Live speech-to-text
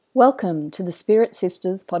Welcome to the Spirit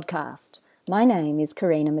Sisters podcast. My name is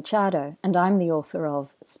Karina Machado and I'm the author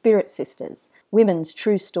of Spirit Sisters, Women's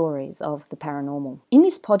True Stories of the Paranormal. In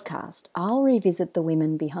this podcast, I'll revisit the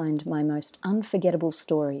women behind my most unforgettable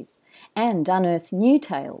stories and unearth new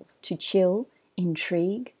tales to chill,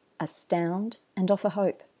 intrigue, astound and offer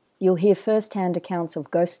hope. You'll hear first-hand accounts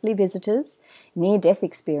of ghostly visitors, near-death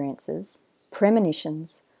experiences,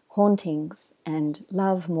 premonitions, hauntings and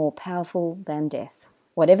love more powerful than death.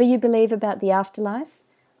 Whatever you believe about the afterlife,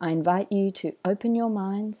 I invite you to open your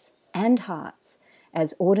minds and hearts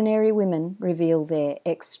as ordinary women reveal their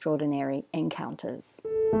extraordinary encounters.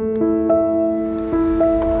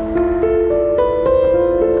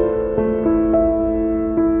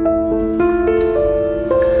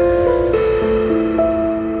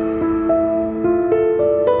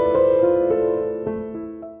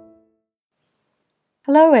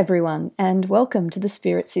 Hello everyone and welcome to the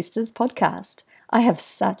Spirit Sisters podcast. I have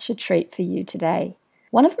such a treat for you today.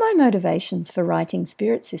 One of my motivations for writing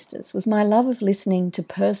Spirit Sisters was my love of listening to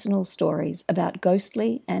personal stories about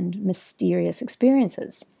ghostly and mysterious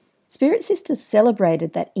experiences. Spirit Sisters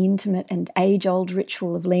celebrated that intimate and age-old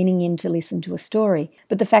ritual of leaning in to listen to a story,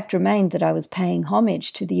 but the fact remained that I was paying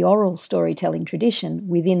homage to the oral storytelling tradition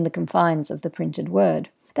within the confines of the printed word.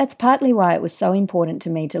 That's partly why it was so important to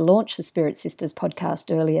me to launch the Spirit Sisters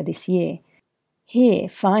podcast earlier this year. Here,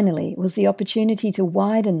 finally, was the opportunity to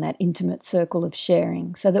widen that intimate circle of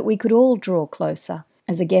sharing so that we could all draw closer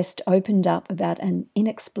as a guest opened up about an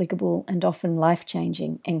inexplicable and often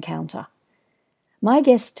life-changing encounter. My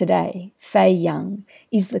guest today, Faye Young,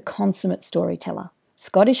 is the consummate storyteller.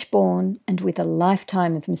 Scottish-born and with a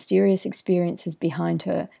lifetime of mysterious experiences behind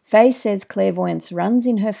her, Faye says clairvoyance runs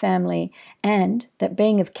in her family and that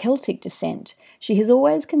being of Celtic descent, she has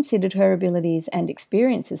always considered her abilities and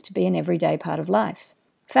experiences to be an everyday part of life.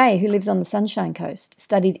 Faye, who lives on the Sunshine Coast,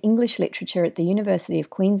 studied English literature at the University of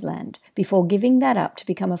Queensland before giving that up to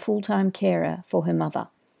become a full-time carer for her mother.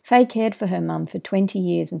 Faye cared for her mum for 20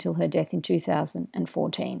 years until her death in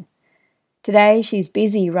 2014. Today, she's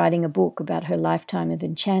busy writing a book about her lifetime of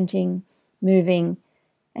enchanting, moving,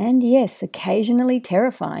 and yes, occasionally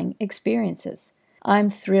terrifying experiences. I'm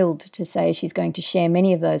thrilled to say she's going to share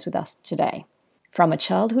many of those with us today. From a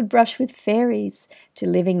childhood brush with fairies to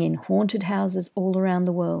living in haunted houses all around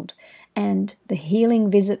the world, and the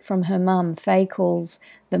healing visit from her mum Faye calls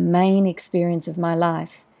the main experience of my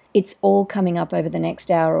life. It's all coming up over the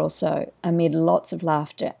next hour or so, amid lots of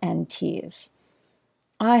laughter and tears.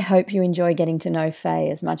 I hope you enjoy getting to know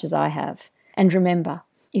Faye as much as I have. And remember,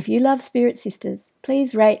 if you love Spirit Sisters,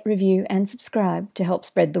 please rate, review and subscribe to help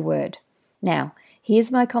spread the word. Now,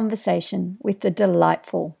 here's my conversation with the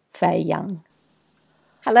delightful Faye Young.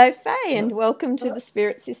 Hello, Faye, and welcome to the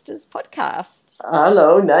Spirit Sisters podcast.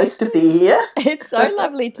 Hello, nice to be here. It's so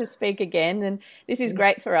lovely to speak again, and this is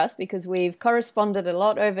great for us because we've corresponded a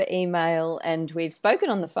lot over email and we've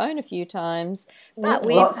spoken on the phone a few times, but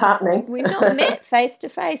What's happening? We've not met face to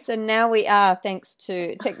face, and now we are, thanks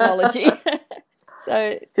to technology.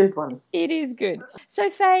 So good one. It is good.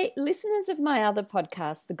 So, Faye, listeners of my other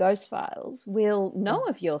podcast, The Ghost Files, will know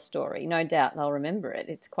of your story. No doubt they'll remember it.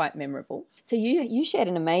 It's quite memorable. So you shared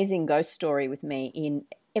an amazing ghost story with me in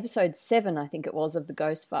episode 7, I think it was, of The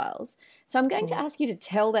Ghost Files. So I'm going to ask you to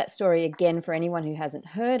tell that story again for anyone who hasn't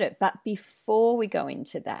heard it. But before we go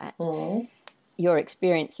into that, your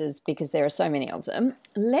experiences, because there are so many of them,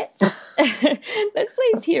 let's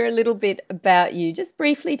please hear a little bit about you. Just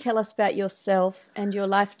briefly tell us about yourself and your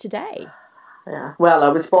life today. Yeah. Well, I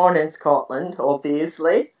was born in Scotland,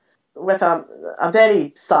 obviously, with a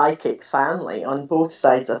very psychic family on both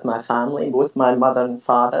sides of my family, both my mother and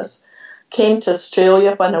father's. Came to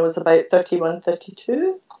Australia when I was about 31,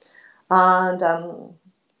 32, and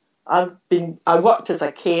I worked as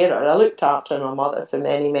a carer. I looked after my mother for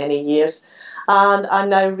many, many years. And I'm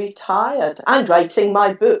now retired and writing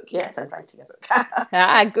my book. Yes, I'm writing a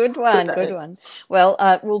book. Good one. Well,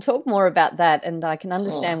 we'll talk more about that, and I can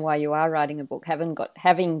understand why you are writing a book.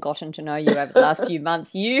 Having gotten to know you over the last few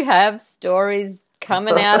months, you have stories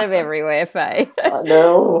coming out of everywhere, Faye. I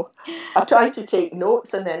know. I try to take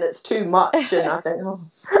notes, and then it's too much, and I think, oh.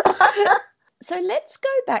 So let's go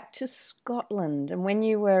back to Scotland, and when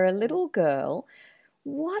you were a little girl.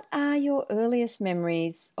 What are your earliest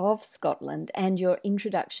memories of Scotland and your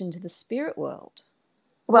introduction to the spirit world?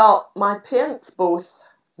 Well, my parents both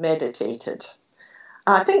meditated.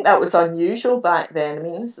 I think that was unusual back then. I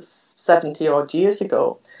mean, this is 70 odd years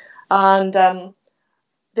ago. And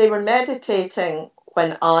they were meditating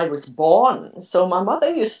when I was born. So my mother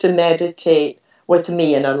used to meditate with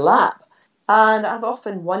me in her lap. And I've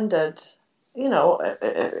often wondered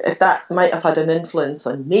if that might have had an influence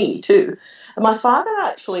on me too. And my father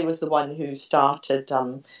actually was the one who started,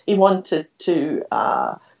 he wanted to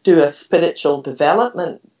do a spiritual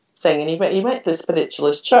development thing, and he went to a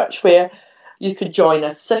spiritualist church where you could join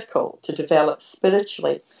a circle to develop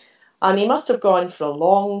spiritually. And he must have gone for a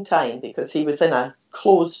long time because he was in a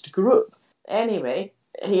closed group. Anyway,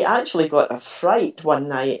 he actually got a fright one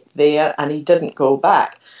night there and he didn't go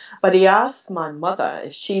back. But he asked my mother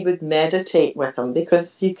if she would meditate with him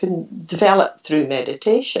because you can develop through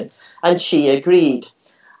meditation. And she agreed.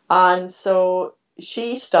 And so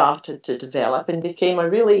she started to develop and became a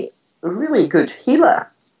really, really good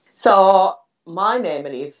healer. So my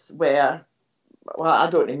memories were, well, I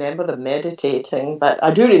don't remember the meditating, but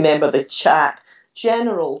I do remember the chat,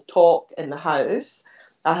 general talk in the house.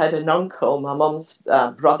 I had an uncle, my mum's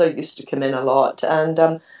brother used to come in a lot,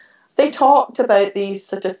 and they talked about these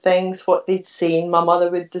sort of things, what they'd seen. My mother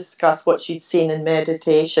would discuss what she'd seen in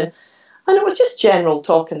meditation. And it was just general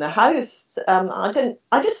talk in the house. I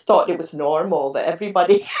just thought it was normal that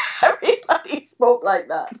everybody spoke like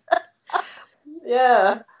that.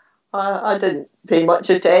 Yeah. I didn't pay much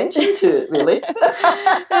attention to it, really.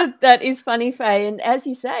 That is funny, Faye. And as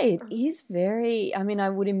you say, it is very, I mean, I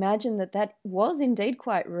would imagine that was indeed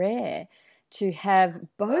quite rare to have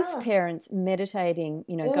both parents meditating,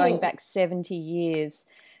 going back 70 years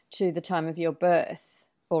to the time of your birth,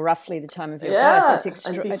 or roughly the time of your birth.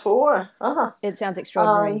 And before. It sounds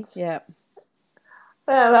extraordinary, yeah.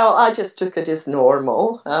 Well, I just took it as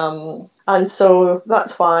normal. And so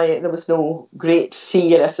that's why there was no great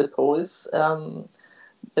fear, I suppose.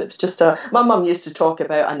 It was just my mum used to talk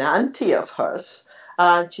about an auntie of hers,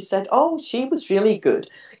 and she said, oh, she was really good.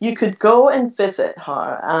 You could go and visit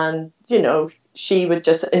her, and, she would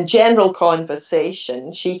just, in general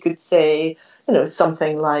conversation, she could say,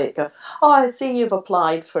 something like, oh, I see you've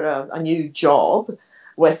applied for a new job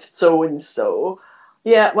with so-and-so.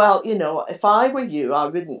 Yeah, well, if I were you, I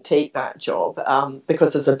wouldn't take that job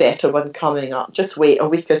because there's a better one coming up. Just wait a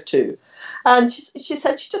week or two. And she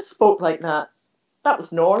said she just spoke like that. That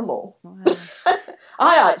was normal. Wow.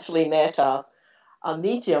 I actually met a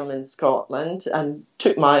medium in Scotland and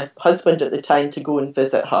took my husband at the time to go and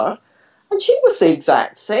visit her. And she was the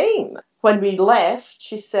exact same. When we left,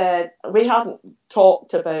 she said, we hadn't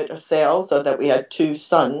talked about ourselves or that we had 2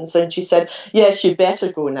 sons. And she said, yes, you better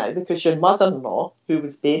go now because your mother-in-law, who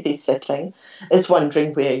was babysitting, is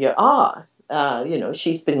wondering where you are.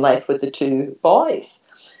 She's been left with the 2 boys.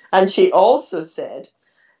 And she also said,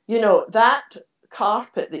 that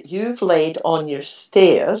carpet that you've laid on your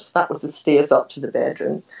stairs, that was the stairs up to the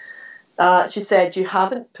bedroom, she said, you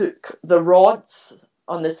haven't put the rods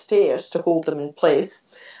on the stairs to hold them in place.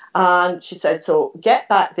 And she said, so get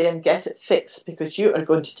back there and get it fixed because you are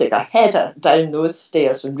going to take a header down those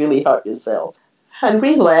stairs and really hurt yourself. And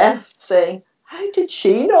we left saying, how did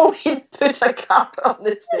she know he'd put a carpet on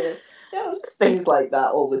the stairs? It's things like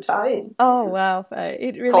that all the time. Oh, wow, Faye.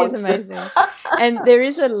 It really is amazing. And there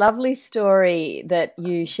is a lovely story that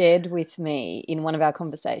you shared with me in one of our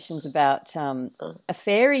conversations about a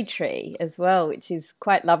fairy tree as well, which is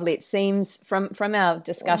quite lovely. It seems from our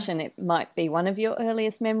discussion it might be one of your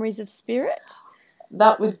earliest memories of spirit.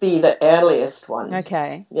 That would be the earliest one.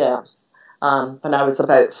 Okay. Yeah. When I was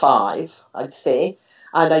about 5, I'd say.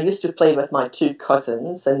 And I used to play with my 2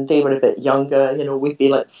 cousins, and they were a bit younger. We'd be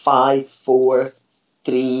like 5, 4,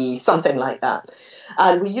 3, something like that.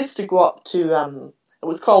 And we used to go up to, it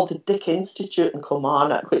was called the Dick Institute in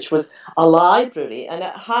Kilmarnock, which was a library, and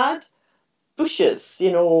it had bushes,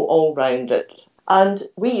 all round it. And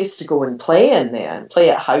we used to go and play in there, and play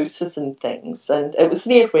at houses and things, and it was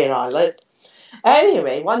near where I lived.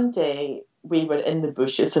 Anyway, one day we were in the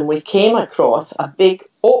bushes, and we came across a big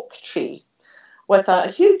oak tree with a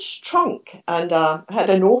huge trunk and had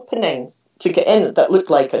an opening to get in that looked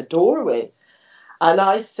like a doorway. And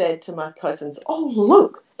I said to my cousins, oh,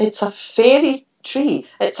 look, it's a fairy tree.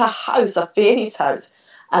 It's a house, a fairy's house.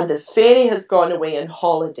 And the fairy has gone away on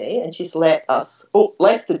holiday and she's left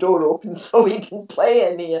the door open so we can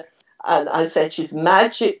play in here. And I said, she's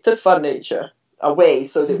magicked the furniture away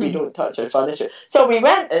so that we don't touch our furniture. So we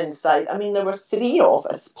went inside. I mean, there were 3 of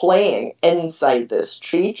us playing inside this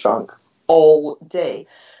tree trunk all day.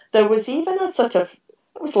 There was even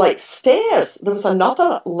it was like stairs. There was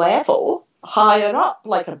another level higher up,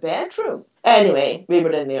 like a bedroom. Anyway, we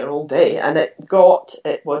were in there all day, and it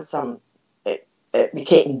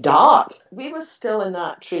became dark. We were still in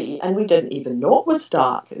that tree, and we didn't even know it was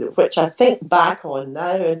dark, which I think back on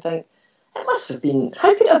now and think, it must have been,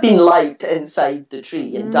 how could it have been light inside the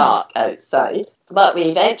tree and dark outside? But we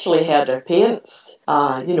eventually heard our parents.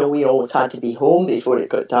 We always had to be home before it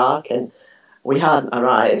got dark, and we hadn't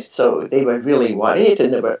arrived, so they were really worried,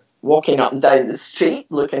 and they were walking up and down the street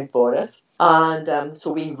looking for us. And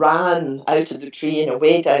so we ran out of the tree and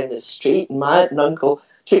away down the street, and my aunt and uncle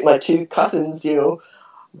took my two cousins,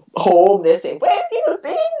 home. They're saying, "Where have you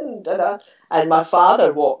been?" And my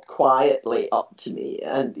father walked quietly up to me,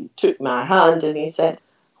 and he took my hand and he said,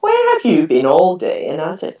 "Where have you been all day?" And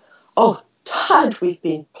I said, "Oh, Dad, we've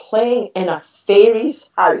been playing in a fairy's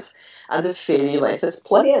house, and the fairy let us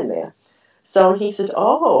play in there." So he said,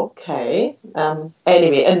 "Oh, okay."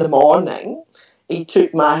 Anyway, in the morning, he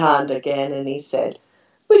took my hand again and he said,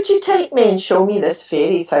 "Would you take me and show me this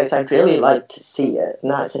fairy's house? I'd really like to see it."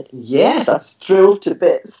 And I said, "Yes," I was thrilled to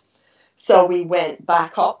bits. So we went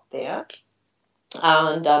back up there,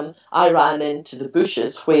 and I ran into the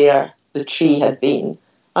bushes where the tree had been,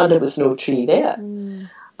 and there was no tree there.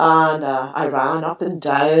 And I ran up and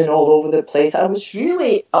down all over the place. I was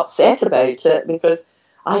really upset about it because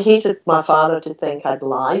I hated my father to think I'd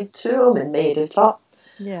lied to him and made it up.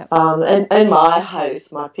 Yeah. In my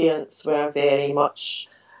house, my parents were very much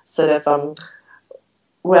sort of,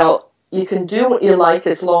 well, you can do what you like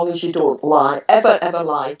as long as you don't lie, ever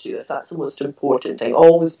lie to us. That's the most important thing.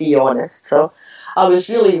 Always be honest. So I was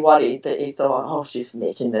really worried that he thought, "Oh, she's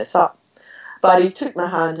making this up." But he took my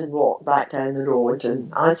hand and walked back down the road,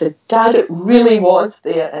 and I said, "Dad, it really was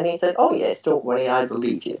there." And he said, "Oh, yes, don't worry, I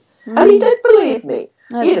believe you." And he did believe me.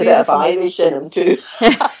 That's he had beautiful. a bit of Irish in him too.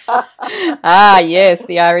 Yes,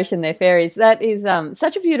 the Irish and their fairies. That is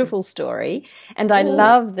such a beautiful story. And I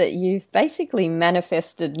love that you've basically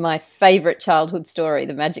manifested my favourite childhood story,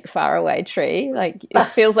 the Magic Faraway Tree. Like, it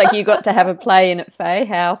feels like you got to have a play in it, Faye.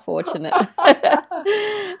 How fortunate.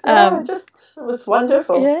 It was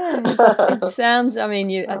wonderful. Yeah, it sounds, I mean,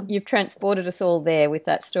 you've transported us all there with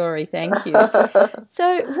that story. Thank you.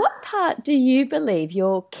 So what part do you believe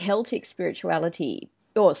your Celtic spirituality,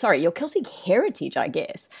 your Celtic heritage, I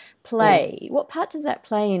guess, play? What part does that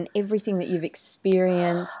play in everything that you've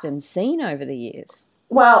experienced and seen over the years?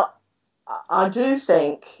 Well, I do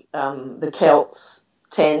think the Celts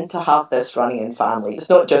tend to have this running in family. It's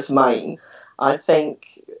not just mine. I think,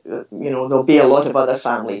 there'll be a lot of other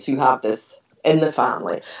families who have this in the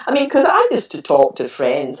family. I mean, because I used to talk to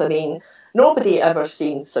friends. I mean, nobody ever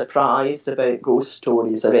seemed surprised about ghost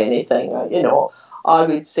stories or anything. I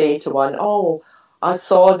would say to one, "Oh, I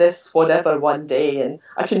saw this whatever one day." And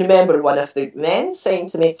I can remember one of the men saying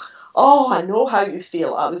to me, "Oh, I know how you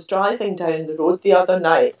feel. I was driving down the road the other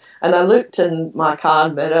night and I looked in my car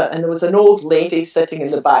mirror and there was an old lady sitting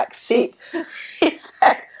in the back seat." He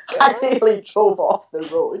said, "I nearly drove off the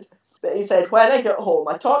road." But he said, "When I got home,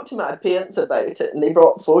 I talked to my parents about it and they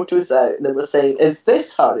brought photos out and they were saying, 'Is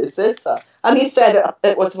this her? Is this her?'" And he said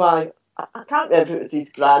it was I can't remember if it was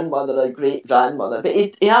his grandmother or great-grandmother, but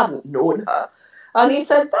he hadn't known her. And he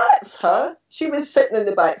said, "That's her. She was sitting in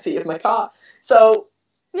the back seat of my car." So,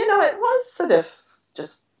 it was sort of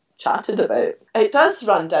just chatted about. It does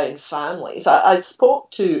run down families. I spoke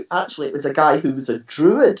to, actually, it was a guy who was a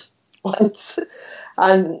druid once.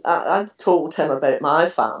 And I told him about my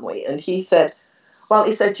family, and he said,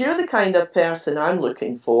 "You're the kind of person I'm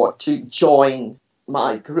looking for to join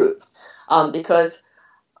my group, because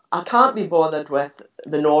I can't be bothered with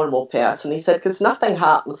the normal person." He said, "Because nothing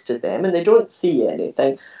happens to them and they don't see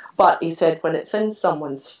anything. But," he said, "when it's in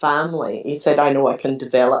someone's family," he said, "I know I can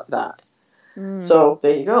develop that." So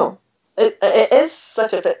there you go. It is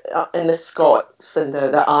such a bit in the Scots and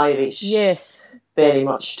the Irish. Yes. Very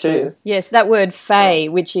much too. Yes, that word Faye,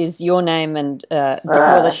 which is your name and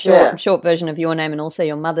the short version of your name and also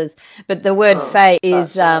your mother's. But the word Faye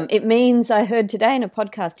is it means, I heard today in a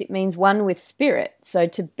podcast, it means one with spirit. So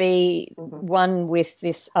to be one with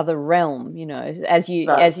this other realm, as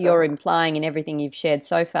you're implying in everything you've shared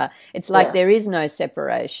so far, it's like there is no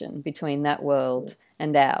separation between that world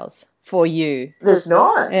and ours for you. There's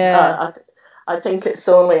not. Yeah. I think it's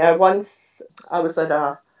only. I was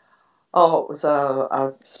at it was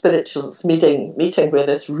a spiritualist meeting where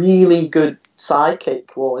this really good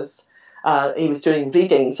psychic was. He was doing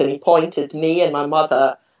readings and he pointed me and my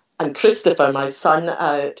mother and Christopher, my son,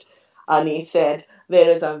 out, and he said, "There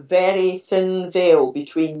is a very thin veil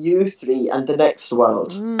between you three and the next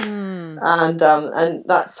world." And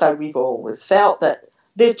that's how we've always felt, that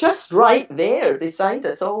they're just right there beside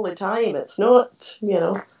us all the time. It's not,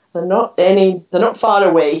 They're not far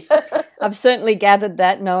away. I've certainly gathered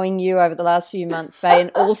that, knowing you over the last few months, Faye,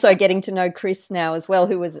 and also getting to know Chris now as well,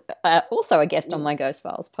 who was also a guest on my Ghost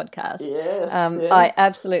Files podcast. Yes, yes. I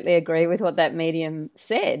absolutely agree with what that medium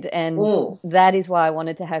said, and that is why I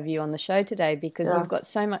wanted to have you on the show today, because you've got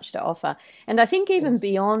so much to offer. And I think even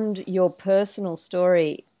beyond your personal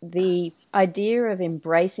story, the idea of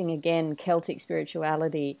embracing again Celtic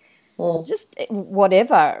spirituality, just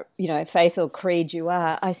whatever, faith or creed you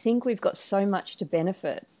are, I think we've got so much to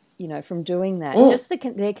benefit, from doing that. Just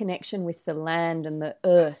their connection with the land and the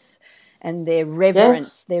earth and their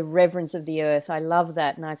reverence, their reverence of the earth. I love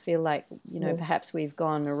that. And I feel like, perhaps we've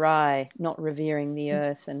gone awry, not revering the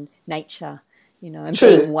earth and nature, and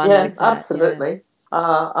being one with that. Absolutely.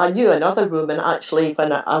 I knew another woman, actually,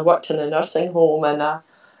 when I worked in a nursing home, and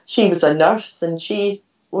she was a nurse, and she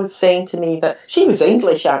was saying to me that she was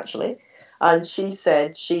English, actually, and she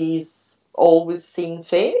said she's always seen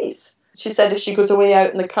fairies. She said if she goes away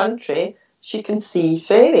out in the country, she can see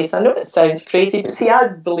fairies. I know it sounds crazy, but see, I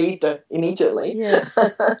believed her immediately. Yes.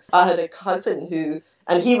 I had a cousin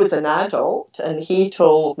and he was an adult, and he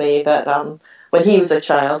told me that when he was a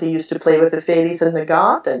child, he used to play with the fairies in the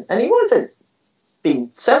garden, and he wasn't being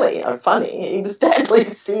silly or funny. He was deadly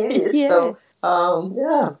serious. Yeah. So,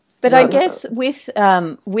 But I guess with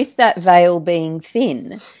that veil being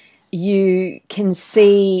thin, you can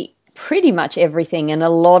see pretty much everything, and a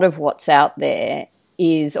lot of what's out there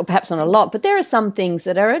is, or perhaps not a lot, but there are some things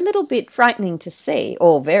that are a little bit frightening to see,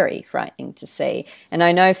 or very frightening to see. And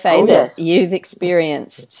I know, Faye, that you've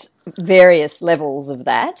experienced various levels of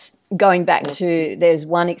that. Going back to, there's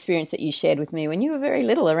one experience that you shared with me when you were very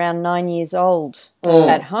little, around 9 years old,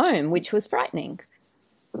 at home, which was frightening.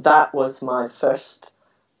 That was my first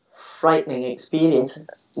frightening experience.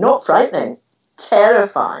 Not frightening,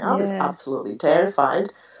 terrifying. I was absolutely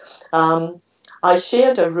terrified. I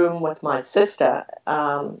shared a room with my sister,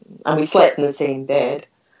 and we slept in the same bed.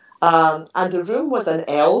 And the room was an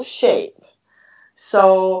L shape,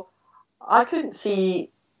 so I couldn't see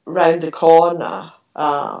round the corner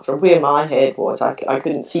from where my head was. I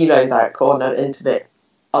couldn't see round that corner into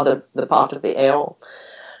the part of the L.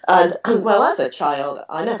 And well, as a child,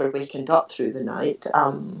 I never wakened up through the night.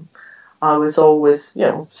 I was always,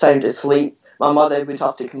 sound asleep. My mother would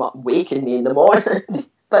have to come up and waken me in the morning.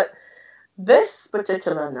 But this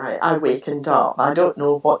particular night, I wakened up. I don't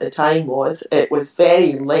know what the time was. It was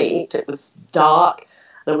very late. It was dark.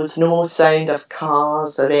 There was no sound of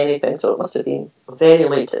cars or anything, so it must have been very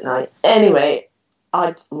late at night. Anyway,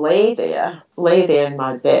 I lay there in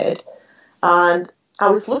my bed, and I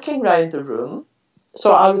was looking round the room,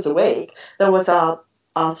 so I was awake. There was a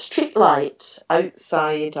street light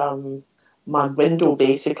outside my window,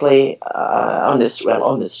 basically, on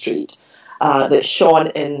the street, that shone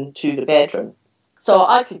into the bedroom. So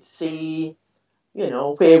I could see,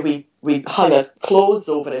 where we hung our clothes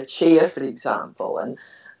over a chair, for example, and,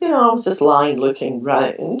 I was just lying looking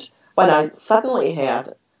round when I suddenly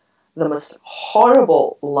heard the most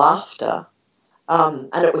horrible laughter, and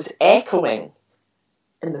it was echoing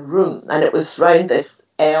in the room, and it was round this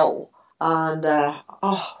L, and I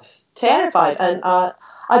was terrified, and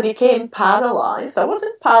I became paralysed. I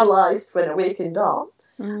wasn't paralysed when I wakened up.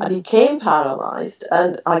 I became paralysed,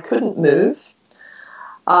 and I couldn't move.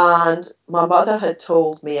 And my mother had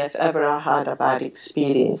told me if ever I had a bad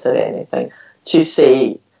experience or anything, to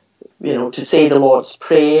say the Lord's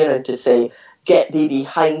Prayer and to say, "Get thee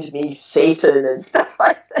behind me, Satan," and stuff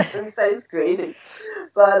like that. It sounds crazy.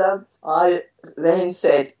 But I then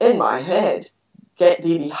said in my head, "Get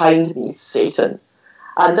thee behind me, Satan."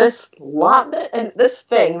 And this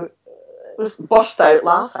thing was burst out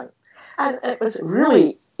laughing. And it was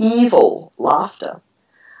really evil laughter.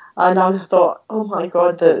 And I thought, oh my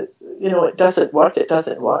God, it doesn't work.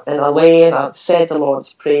 And I lay and I said the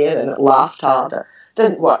Lord's Prayer and it laughed harder.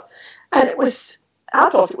 Didn't work. And I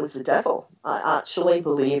thought it was the devil. I actually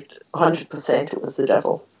believed 100% it was the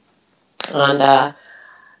devil. And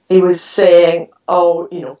he was saying,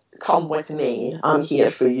 come with me. I'm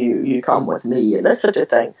here for you. You come with me. And this sort of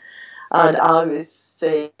thing. And I was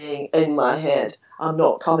saying in my head, I'm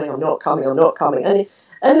not coming. And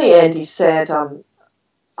in the end, he said,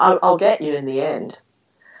 I'll get you in the end.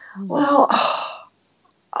 Well,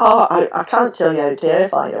 I can't tell you how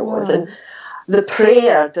terrified I was. And the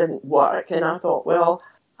prayer didn't work. And I thought, well,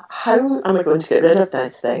 how am I going to get rid of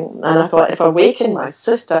this thing? And I thought, if I waken my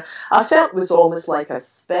sister, I felt it was almost like a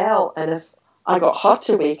spell. And if I got her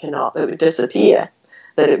to waken up, it would disappear,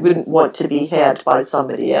 that it wouldn't want to be heard by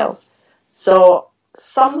somebody else. So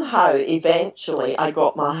somehow, eventually, I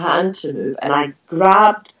got my hand to move and I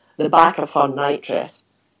grabbed the back of her nightdress.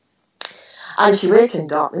 And she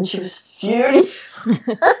wakened up and she was furious.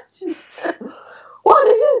 She said, "What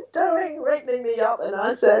are you doing, waking me up?" And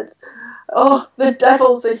I said, "Oh, the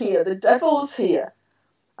devils are here, the devil's here."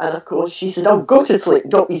 And of course she said, "Oh, go to sleep,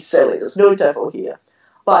 don't be silly, there's no devil here."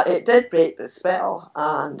 But it did break the spell,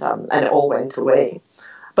 and it all went away.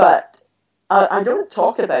 But I don't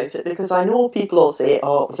talk about it because I know people will say,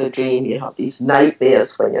 "Oh, it was a dream, you have these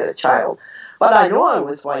nightmares when you're a child." But I know I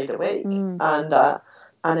was wide awake, and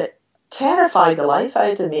it terrified the life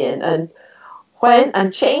out of me, and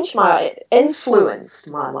influenced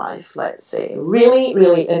my life, let's say, really,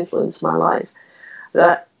 really influenced my life.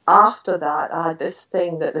 That after that, I had this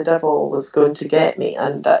thing that the devil was going to get me,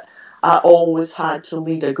 and that I always had to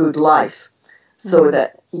lead a good life so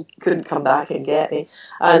that he couldn't come back and get me.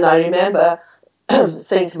 And I remember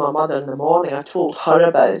saying to my mother in the morning, I told her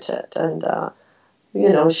about it, and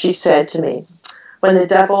she said to me, when the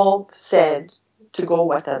devil said to go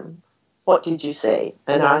with him, "What did you say?"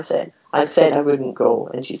 And I said I wouldn't go.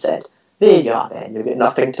 And she said, "There you are then, you've got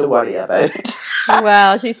nothing to worry about."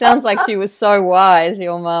 Wow, she sounds like she was so wise,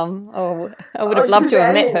 your mum. Oh, I would have loved to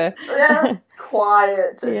have met her. Yeah,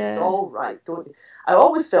 quiet. Yeah. It's all right. I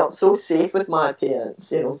always felt so safe with my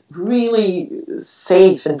parents, really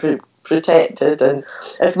safe and protected. And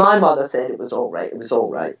if my mother said it was all right, it was all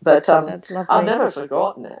right. But That's lovely. I've never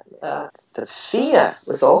forgotten it. The fear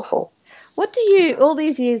was awful. What do you, all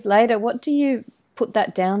these years later, what do you put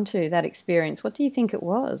that down to, that experience? What do you think it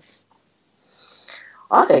was?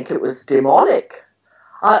 I think it was demonic.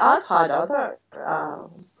 I've had other,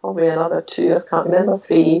 probably another 2, I can't remember,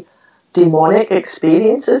 3 demonic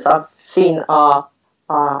experiences. I've seen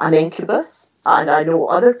an incubus, and I know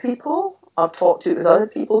other people. I've talked to with other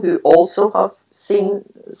people who also have seen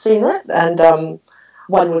it. And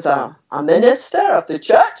one was a minister of the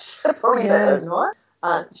church, believe it or not,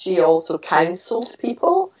 and she also counselled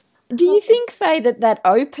people. Do you think, Faye, that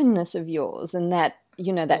openness of yours and that,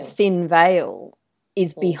 that thin veil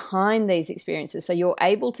is behind these experiences, so you're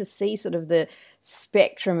able to see sort of the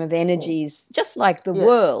spectrum of energies, just like the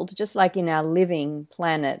world, just like in our living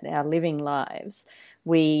planet, our living lives,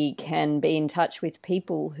 we can be in touch with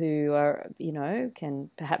people who are, can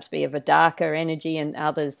perhaps be of a darker energy and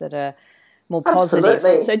others that are more positive.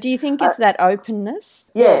 Absolutely. So do you think it's that openness?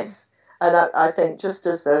 Yes, and I think just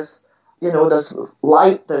as there's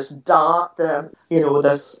light, there's dark,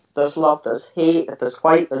 there's love, there's hate, there's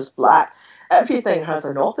white, there's black. Everything has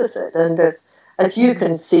an opposite, and if you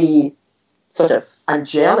can see sort of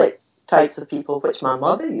angelic types of people, which my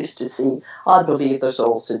mother used to see, I believe there's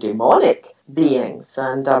also demonic beings.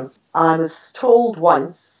 And I was told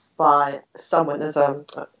once by someone, there's a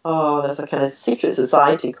kind of secret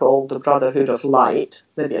society called the Brotherhood of Light.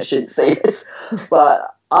 Maybe I shouldn't say this,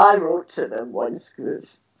 but I wrote to them once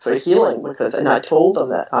for healing and I told them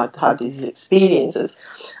that I'd had these experiences,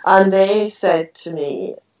 and they said to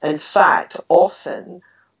me, in fact, often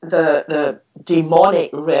the demonic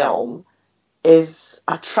realm is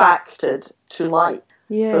attracted to light.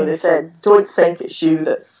 Yes. So they said, don't think it's you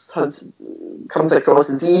that comes across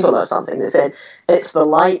as evil or something. They said, it's the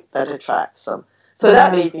light that attracts them. So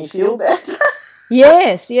that made me feel better.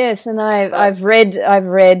 Yes, and I've read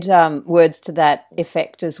words to that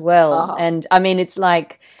effect as well. Uh-huh. And I mean, it's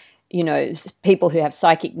like, people who have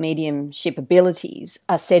psychic mediumship abilities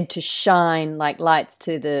are said to shine like lights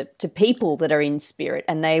to people that are in spirit,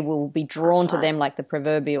 and they will be drawn to them like the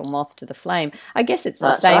proverbial moth to the flame. I guess it's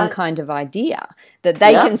the same kind of idea, that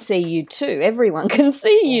they can see you too. Everyone can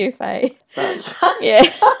see you, Faye. That's right. Yeah.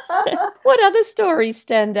 What other stories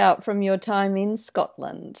stand out from your time in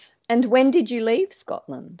Scotland? And when did you leave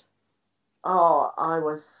Scotland? Oh, I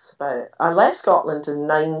left Scotland in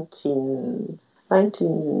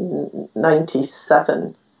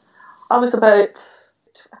 1997. I was in my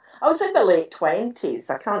late 20s.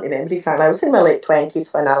 I can't remember exactly. I was in my late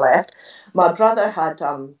 20s when I left. My brother had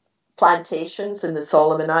plantations in the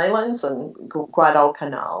Solomon Islands and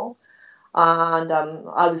Guadalcanal. And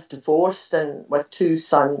I was divorced and with 2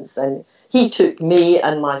 sons. And he took me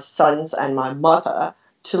and my sons and my mother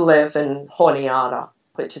to live in Honiara,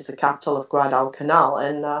 which is the capital of Guadalcanal.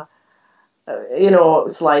 And it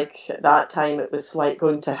was like, at that time, it was like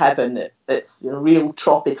going to heaven. It's a real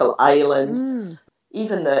tropical island. Mm.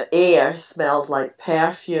 Even the air smelled like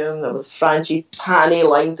perfume. There was frangipani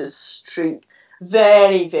lined the street.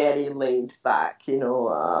 Very, very laid back, It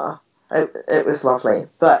was lovely.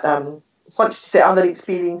 But what did you say, other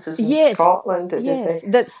experiences in Scotland? Did you say?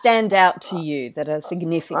 That stand out to you, that are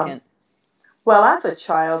significant? Well, as a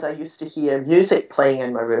child, I used to hear music playing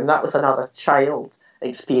in my room. That was another child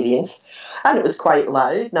experience, and it was quite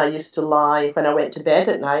loud, and I used to lie when I went to bed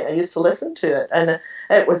at night. I used to listen to it, and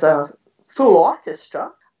it was a full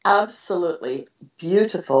orchestra, absolutely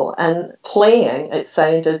beautiful, and playing, it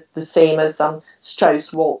sounded the same as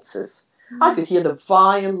Strauss waltzes. I could hear the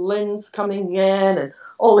violins coming in and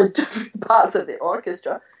all the different parts of the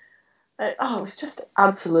orchestra. It was just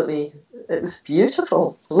absolutely, it was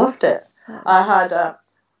beautiful. Loved it. I had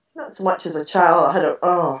not so much as a child,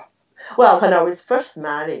 when I was first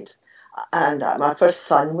married and my first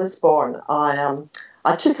son was born,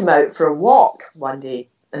 I took him out for a walk one day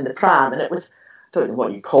in the pram, and it was, I don't know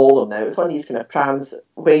what you call them now, it was one of these kind of prams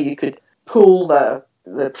where you could pull the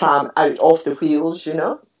pram out off the wheels, you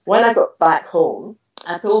know. When I got back home,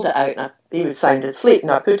 I pulled it out and he was sound asleep,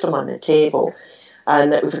 and I put him on the table,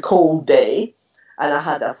 and it was a cold day, and I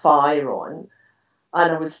had a fire on,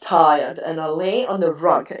 and I was tired, and I lay on the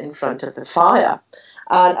rug in front of the fire,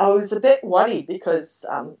 and I was a bit worried because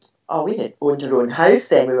we had owned our own house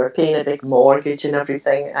then. We were paying a big mortgage and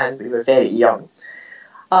everything, and we were very young.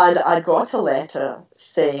 And I got a letter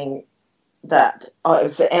saying that it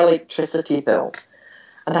was the electricity bill.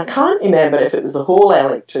 And I can't remember if it was the whole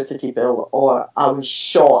electricity bill or I was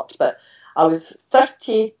short, but I was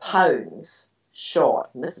 £30 short.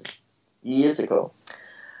 And this is years ago.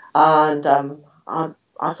 And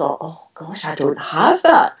I thought, oh gosh, I don't have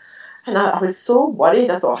that. And I was so worried.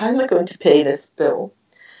 I thought, how am I going to pay this bill?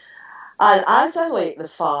 And as I lit the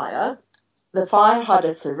fire had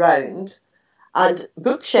a surround and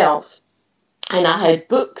bookshelves. And I had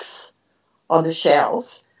books on the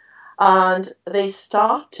shelves. And they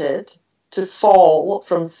started to fall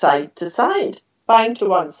from side to side, bang to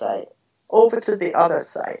one side, over to the other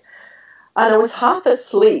side. And I was half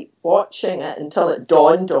asleep watching it until it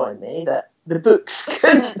dawned on me that the books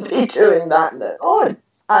couldn't be doing that on.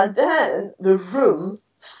 And then the room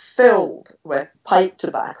filled with pipe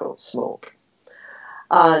tobacco smoke.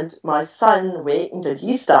 And my son wakened and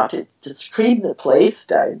he started to scream the place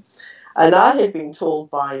down. And I had been told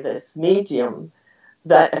by this medium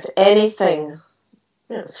that if anything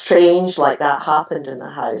strange like that happened in the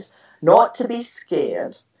house, not to be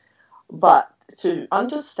scared, but to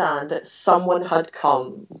understand that someone had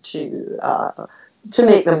come to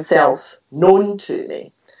make themselves known to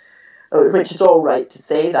me, which is all right to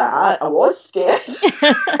say that. I was scared.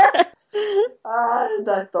 And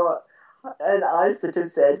I thought, and I sort of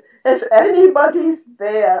said, if anybody's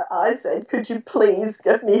there, I said, could you please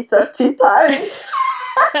give me £30?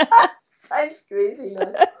 Sounds crazy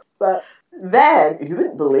now. But then, you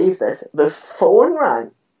wouldn't believe this, the phone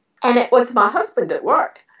rang. And it was my husband at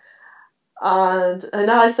work. And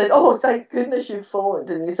I said, oh, thank goodness you phoned.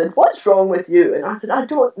 And he said, what's wrong with you? And I said, I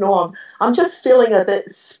don't know. I'm just feeling a bit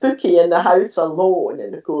spooky in the house alone.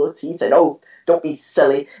 And of course, he said, oh, don't be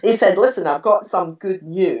silly. He said, listen, I've got some good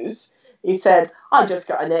news. He said, I just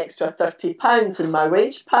got an extra £30 in my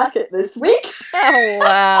wage packet this week. Oh,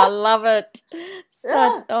 wow. Love it.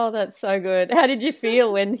 Yeah. Oh, that's so good. How did you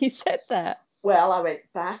feel when he said that? Well, I went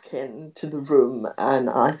back into the room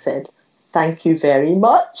and I said, thank you very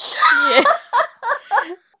much. Yeah.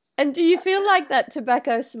 And do you feel like that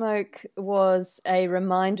tobacco smoke was a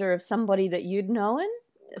reminder of somebody that you'd known?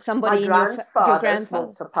 Somebody my in your grandfather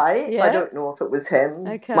smoked a pipe. Yeah? I don't know if it was him.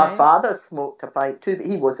 Okay. My father smoked a pipe too, but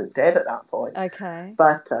he wasn't dead at that point. Okay.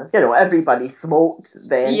 But, everybody smoked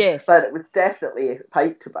then. Yes. But it was definitely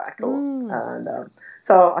pipe tobacco. And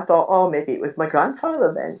so I thought, oh, maybe it was my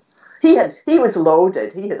grandfather then. He was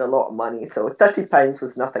loaded. He had a lot of money, so £30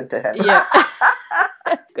 was nothing to him. Yeah.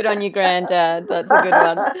 Good on you, Granddad. That's a good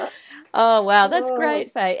one. Oh, wow. That's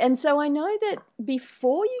great, Faye. And so I know that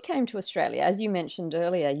before you came to Australia, as you mentioned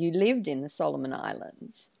earlier, you lived in the Solomon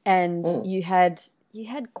Islands and you had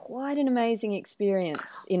quite an amazing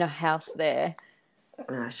experience in a house there.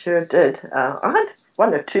 I sure did. I had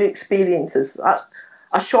one or two experiences.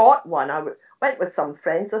 A short one. I went with some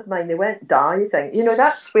friends of mine. They went diving.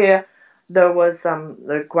 That's where there was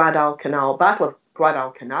the Guadalcanal, Battle of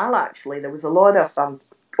Guadalcanal, actually. There was a lot of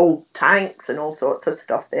old tanks and all sorts of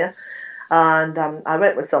stuff there. And I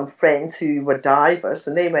went with some friends who were divers,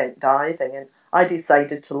 and they went diving, and I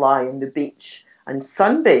decided to lie on the beach and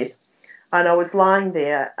sunbathe. And I was lying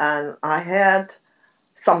there, and I heard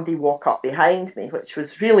somebody walk up behind me, which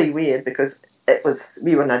was really weird because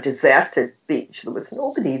we were on a deserted beach. There was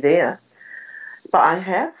nobody there. But I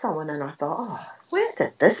heard someone, and I thought, oh, where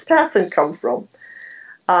did this person come from?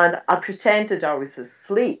 And I pretended I was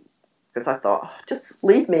asleep because I thought, oh, just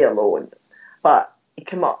leave me alone. But he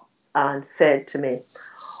came up and said to me,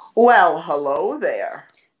 well, hello there,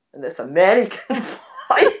 in this American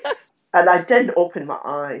voice. And I didn't open my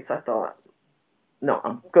eyes. I thought, no,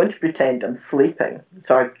 I'm going to pretend I'm sleeping.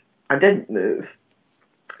 So I didn't move.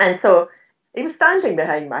 And so he was standing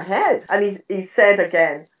behind my head, and he said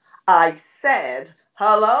again, I said,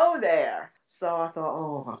 hello there. So I thought,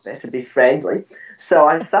 oh, I better be friendly. So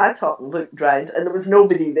I sat up and looked round, and there was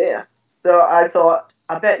nobody there. So I thought,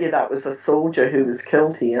 I bet you that was a soldier who was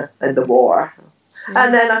killed here in the war.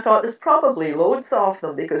 And then I thought, there's probably loads of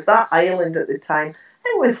them, because that island at the time,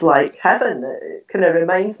 it was like heaven. It kind of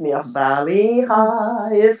reminds me of Bali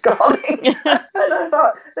High is calling. And I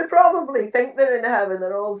thought, they probably think they're in heaven.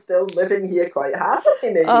 They're all still living here quite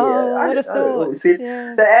happily, maybe. Oh, what a I don't know, thought. sweet.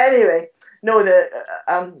 Yeah. But anyway, no,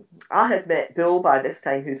 I had met Bill by this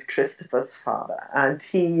time, who's Christopher's father. And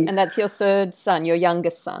And that's your third son, your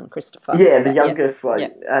youngest son, Christopher. yeah, the youngest one. Yeah.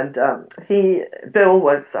 And Bill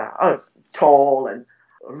was tall and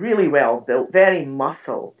really well built, very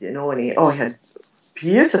muscled, and he had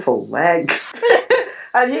beautiful legs.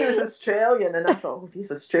 And he was Australian, and I thought,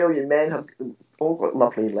 these Australian men have all got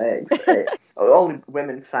lovely legs. All the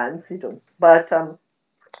women fancied him. But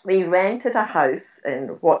we rented a house in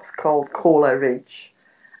what's called Cola Ridge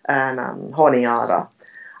and Honiara,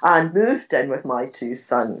 and moved in with my two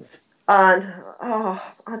sons. And I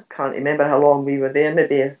can't remember how long we were there,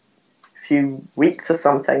 maybe a few weeks or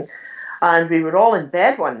something. And we were all in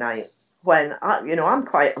bed one night when, I'm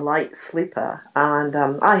quite a light sleeper, and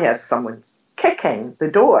I heard someone kicking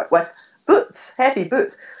the door with boots, heavy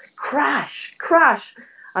boots, crash, crash,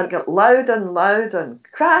 and it got louder and louder, and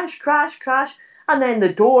crash, crash, crash, and then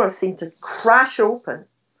the door seemed to crash open.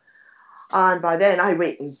 And by then I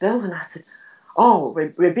wakened Bill, and I said, oh,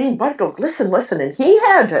 we're being burgled, listen, and he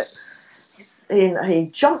heard it. He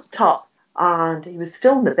jumped up, and he was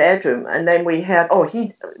still in the bedroom, and then we heard,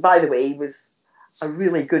 by the way, he was a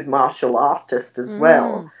really good martial artist as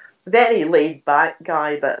well. Very laid back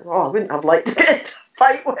guy, but I wouldn't have liked to get into a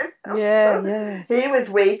fight with him. Yeah. He was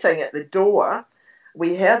waiting at the door.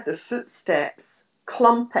 We heard the footsteps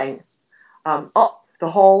clumping up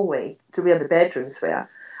the hallway to where the bedrooms were,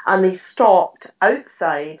 and they stopped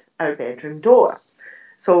outside our bedroom door.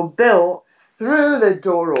 So Bill threw the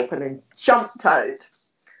door open and jumped out,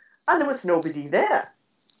 and there was nobody there.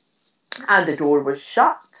 And the door was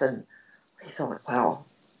shut, and we thought, well,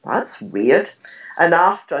 that's weird. And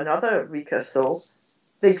after another week or so,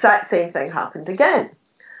 the exact same thing happened again.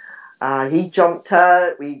 He jumped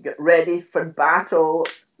out, we got ready for battle,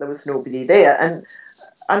 there was nobody there. And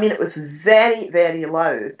I mean, it was very, very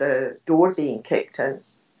loud, the door being kicked in.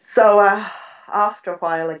 So after a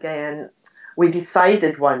while again, we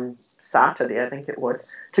decided one Saturday, I think it was,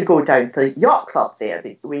 to go down to the yacht club there.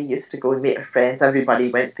 We used to go and meet our friends, everybody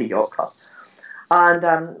went to the yacht club. And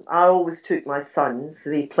I always took my sons,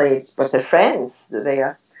 they played with their friends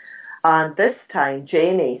there. And this time,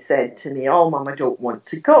 Jamie said to me, oh, Mum, I don't want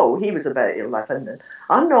to go. He was about 11, and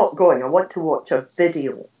I'm not going, I want to watch a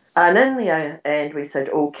video. And in the end, we said,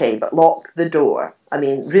 okay, but lock the door. I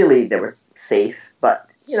mean, really, they were safe, but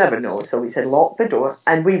you never know. So we said, lock the door,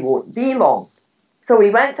 and we won't be long. So we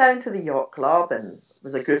went down to the yacht club, and it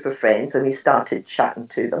was a group of friends, and we started chatting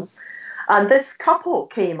to them. And this couple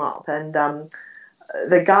came up, and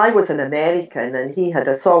the guy was an American, and he had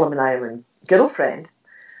a Solomon Island girlfriend.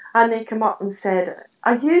 And they came up and said,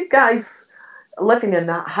 are you guys living in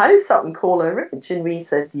that house up in Cola Ridge? And we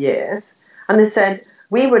said, yes. And they said,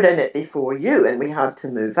 we were in it before you, and we had to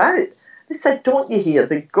move out. They said, don't you hear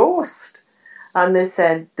the ghost? And they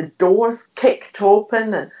said, the doors kicked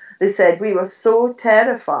open, and they said, we were so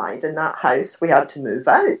terrified in that house, we had to move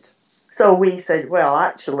out. So we said, well,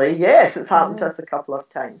 actually, yes, it's happened to us a couple of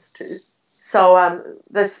times too. So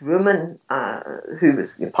this woman who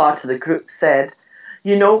was part of the group said,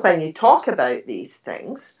 when you talk about these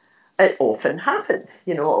things, it often happens.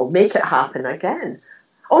 It'll make it happen again.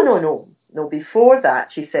 Oh, no, before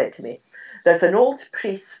that, she said to me, there's an old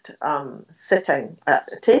priest sitting at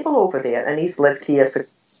a table over there, and he's lived here for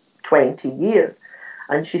 20 years.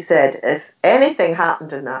 And she said, if anything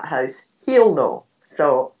happened in that house, he'll know.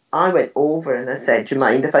 So I went over and I said, do you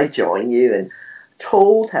mind if I join you? And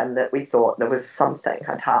told him that we thought there was something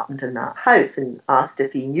had happened in that house, and asked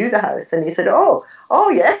if he knew the house. And he said, oh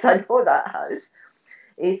yes, I know that house.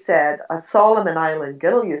 He said a Solomon Island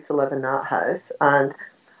girl used to live in that house, and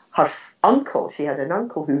her uncle, she had an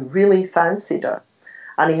uncle who really fancied her,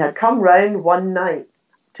 and he had come round one night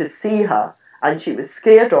to see her, and she was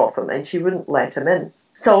scared of him and she wouldn't let him in.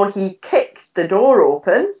 So he kicked the door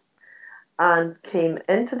open and came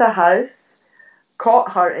into the house,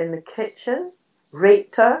 caught her in the kitchen,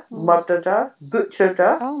 raped her, murdered her, butchered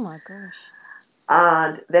her. Oh my gosh.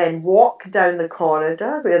 And then walked down the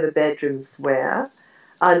corridor where the bedrooms were.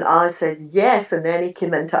 And I said, yes. And then he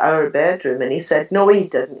came into our bedroom and he said, no, he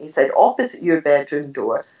didn't. He said, opposite your bedroom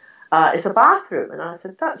door is a bathroom. And I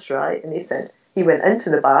said, that's right. And he said, he went into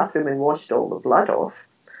the bathroom and washed all the blood off.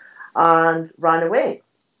 and ran away.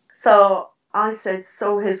 So I said,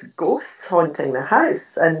 so his ghost's haunting the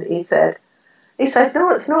house? And he said,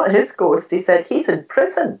 no, it's not his ghost. He said, he's in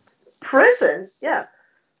prison. Prison? Yeah.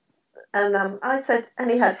 And I said,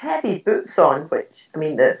 and he had heavy boots on, which, I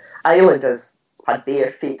mean, the islanders had bare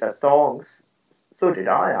feet or thongs. So did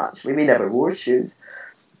I, actually. We never wore shoes.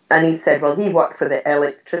 And he said, well, he worked for the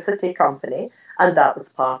electricity company, and that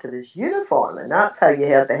was part of his uniform. And that's how you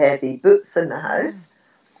heard the heavy boots in the house.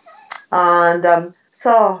 And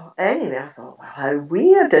so anyway, I thought, well, how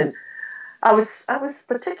weird. And I was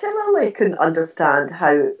particularly couldn't understand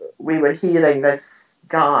how we were hearing this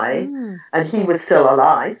guy, and he was still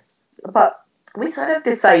alive. But we sort of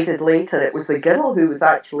decided later it was the girl who was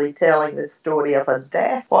actually telling the story of her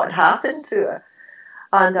death, what happened to her.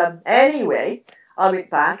 And anyway, I went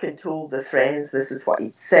back and told the friends this is what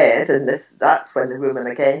he'd said, and that's when the woman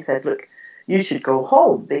again said, look, you should go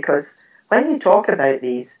home, because when you talk about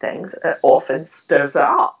these things, it often stirs it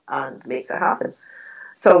up and makes it happen.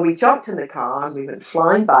 So we jumped in the car and we went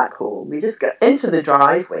flying back home. We just got into the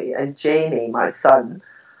driveway, and Jamie, my son,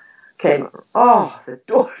 came. Oh, the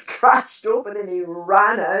door crashed open and he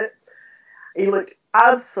ran out. He looked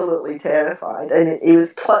absolutely terrified, and he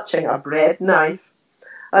was clutching a bread knife.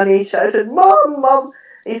 And he shouted, Mum, Mum.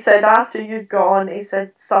 He said, after you'd gone, he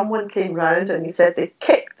said, someone came round, and he said, they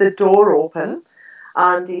kicked the door open.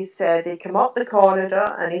 And he said, they came up the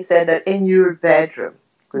corridor, and he said, they're in your bedroom,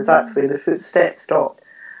 because that's where the footsteps stopped.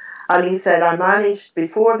 And he said,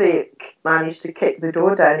 before they managed to kick the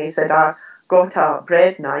door down, he said, I got a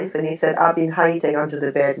bread knife, and he said, I've been hiding under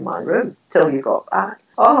the bed in my room till you got back.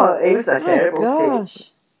 Oh, it was a terrible scene.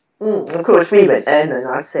 Of course, we went in, and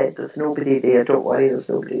I said, there's nobody there, don't worry, there's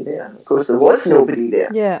nobody there. Of course, there was nobody there.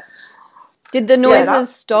 Yeah. Did the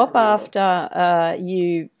noises stop after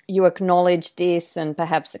you acknowledged this, and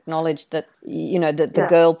perhaps acknowledged that, that the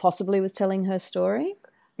girl possibly was telling her story?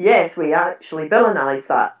 Yes, Bill and I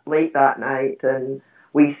sat late that night, and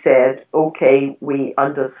we said, okay, we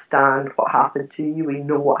understand what happened to you, we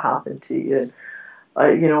know what happened to you, and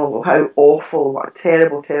how awful, what a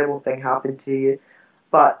terrible, terrible thing happened to you,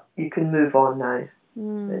 but you can move on now.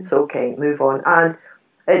 It's okay, move on. And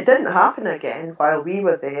it didn't happen again while we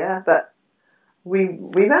were there, but we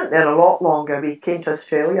went there a lot longer. We came to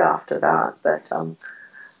Australia after that, but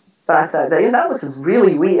that was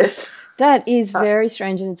really weird. That is very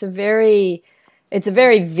strange, and it's a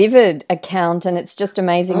very vivid account, and it's just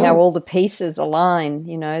amazing how all the pieces align,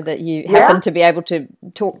 that you happened to be able to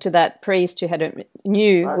talk to that priest who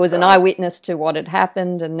was an eyewitness to what had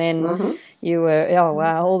happened, and then you were, oh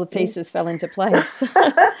wow, all the pieces fell into place.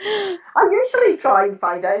 I usually try and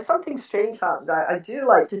find out if something strange happened. I do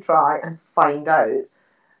like to try and find out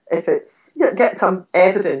if it's, get some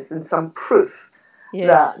evidence and some proof.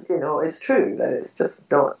 Yes. That, it's true, that it's just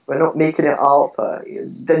we're not making it up, you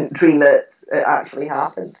didn't dream it actually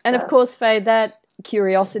happened. And of course, Faye, that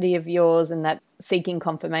curiosity of yours and that seeking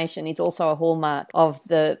confirmation is also a hallmark of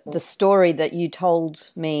the story that you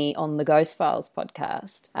told me on the Ghost Files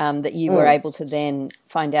podcast, that you were able to then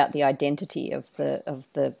find out the identity of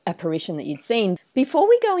the apparition that you'd seen. Before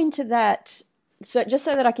we go into that, so just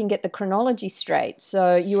so that I can get the chronology straight,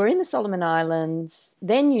 so you were in the Solomon Islands,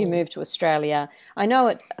 then you moved to Australia. I know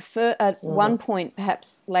at one point,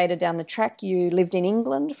 perhaps later down the track, you lived in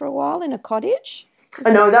England for a while in a cottage?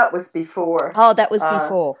 No, that was before. Oh, that was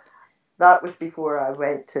before. That was before I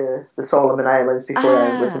went to the Solomon Islands, before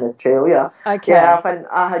I was in Australia. Okay. Yeah, when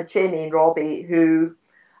I had Jamie and Robbie, who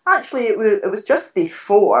actually it was just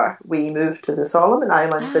before we moved to the Solomon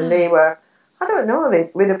Islands, and they were, I don't know,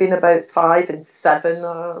 they would have been about 5 and 7,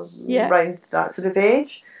 around that sort of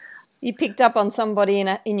age. You picked up on somebody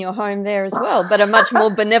in your home there as well, but a much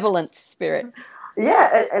more benevolent spirit.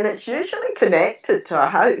 Yeah, and it's usually connected to a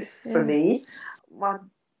house for me. My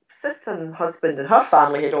sister and husband and her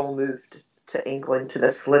family had all moved to England, to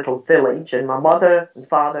this little village, and my mother and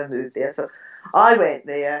father moved there. So I went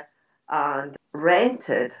there and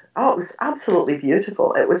rented. Oh, it was absolutely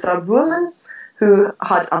beautiful. It was a woman who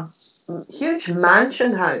had a huge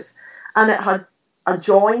mansion house, and it had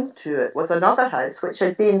adjoined to it was another house which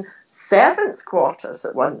had been servants' quarters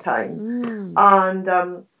at one time. And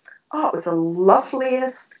it was the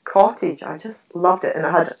loveliest cottage. I just loved it, and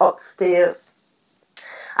it had upstairs,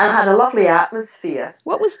 and it had a lovely atmosphere.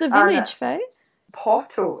 What was the village, Faye?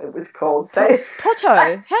 Potto, it was called. So, Potto?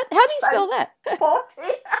 How do you spell that?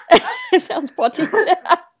 Potty. It sounds potty. Potto.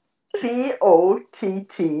 Okay.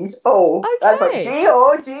 That's like G-O.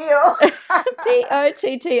 Potto.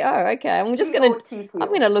 Okay. I'm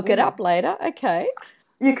going to look it up later. Okay.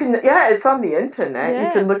 You can, it's on the internet. Yeah.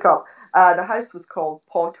 You can look up. The house was called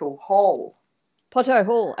Potto Hall. Potto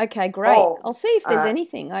Hall. Okay, great. Hall. I'll see if there's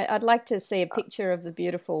anything. I'd like to see a picture of the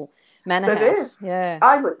beautiful manor There house. is. Yeah.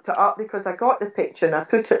 I looked it up because I got the picture and I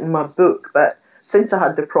put it in my book, but since I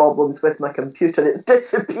had the problems with my computer, it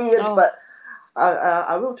disappeared. Oh. But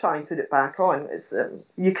I will try and put it back on. It's,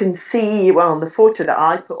 you can see, well, on the photo that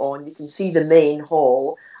I put on, you can see the main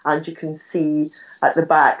hall, and you can see at the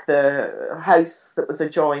back the house that was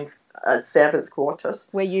adjoined as servants' quarters.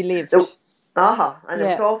 Where you lived. And Yeah. there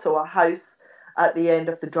was also a house at the end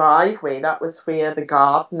of the driveway. That was where the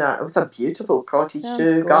gardener, it was a beautiful cottage Sounds too,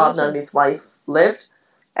 gorgeous. gardener and his wife lived.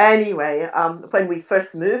 Anyway, when we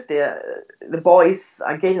first moved there, the boys,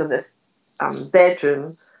 I gave them this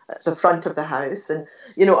bedroom at the front of the house, and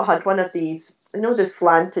it had one of these, the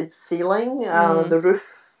slanted ceiling, the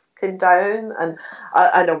roof came down, and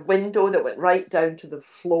a window that went right down to the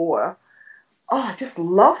floor. Oh, I just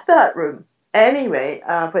loved that room. Anyway,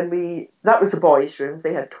 that was the boys' room.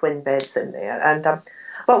 They had twin beds in there, and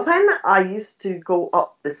but when I used to go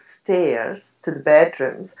up the stairs to the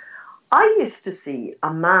bedrooms, I used to see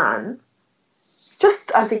a man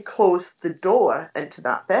just as he closed the door into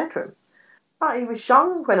that bedroom. He was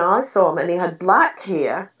young when I saw him, and he had black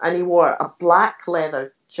hair, and he wore a black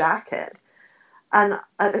leather jacket. And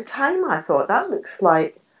at the time I thought, that looks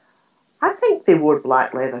like, I think they wore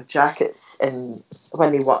black leather jackets when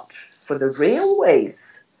they worked for the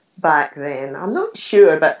railways back then. I'm not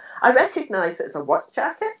sure, but I recognise it as a work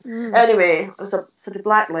jacket. Anyway, it was a sort of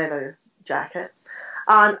black leather jacket.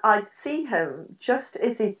 And I'd see him just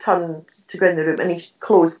as he turned to go in the room, and he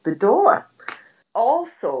closed the door.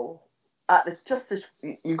 Also, just as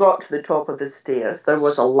you got to the top of the stairs, there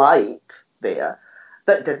was a light there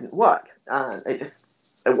that didn't work. And it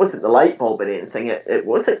wasn't the light bulb or anything. It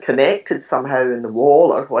wasn't connected somehow in the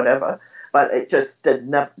wall or whatever, but it just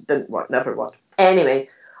didn't work, never worked. Anyway,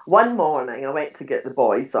 one morning I went to get the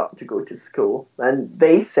boys up to go to school, and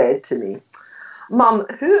they said to me, "Mum,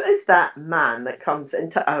 who is that man that comes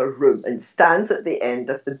into our room and stands at the end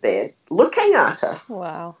of the bed looking at us?"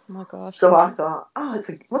 Wow, oh my gosh. So I thought,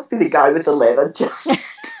 it must be the guy with the leather jacket.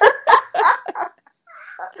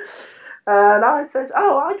 And I said,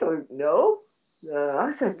 I don't know.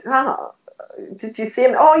 I said, did you see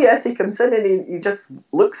him? Oh, yes, he comes in and he just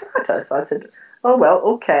looks at us. I said, oh, well,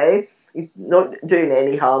 okay. He's not doing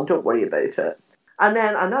any harm. Don't worry about it. And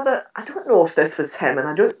then I don't know if this was him, and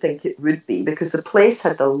I don't think it would be, because the place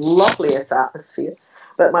had the loveliest atmosphere.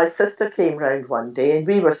 But my sister came round one day, and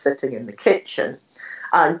we were sitting in the kitchen,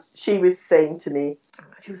 and she was saying to me,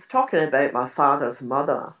 she was talking about my father's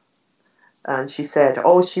mother. And she said,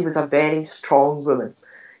 she was a very strong woman,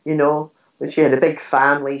 when she had a big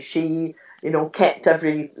family. She, kept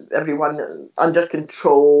everyone under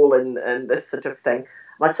control and this sort of thing.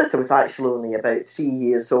 My sister was actually only about 3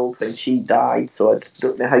 years old when she died, so I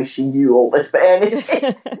don't know how she knew all this. But anyway,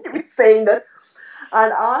 she was saying that.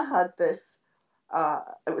 And I had this,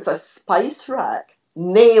 it was a spice rack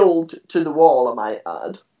nailed to the wall, I might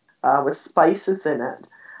add, with spices in it.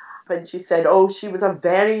 And she said, she was a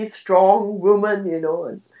very strong woman,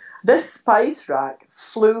 and this spice rack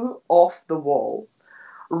flew off the wall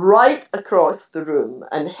right across the room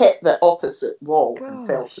and hit the opposite wall and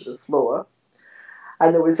fell to the floor.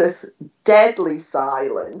 And there was this deadly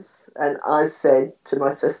silence, and I said to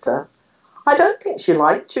my sister, I don't think she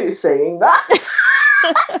liked you saying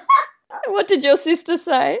that. What did your sister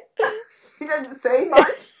say? She didn't say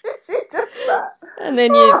much. She just sat. And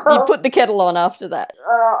then you put the kettle on after that.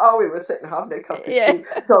 We were sitting having a cup of tea.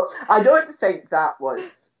 So I don't think that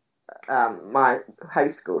was my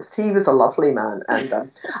house ghost. He was a lovely man.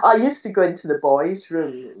 And I used to go into the boys'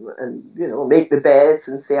 room and, make the beds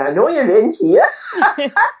and say, I know you're in here.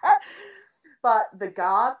 But the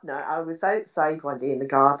gardener, I was outside one day and the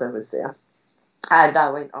gardener was there. And I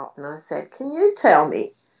went up and I said, can you tell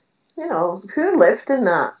me, who lived in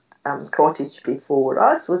that cottage before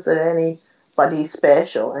us? Was there anybody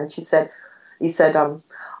special? And he said,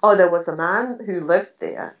 there was a man who lived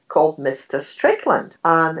there called Mr. Strickland.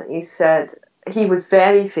 And he said he was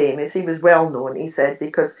very famous. He was well known, he said,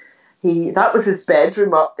 because that was his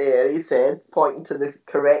bedroom up there, he said, pointing to the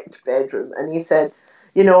correct bedroom. And he said,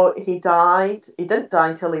 he died. He didn't die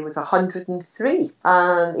until he was 103.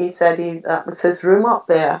 And he said that was his room up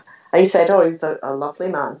there. And he said, he was a lovely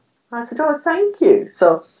man. I said, thank you.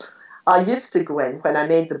 So I used to go in when I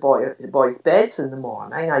made the boys' beds in the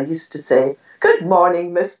morning. I used to say, good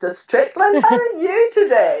morning, Mr. Strickland. How are you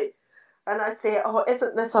today? And I'd say,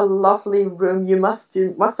 isn't this a lovely room? You must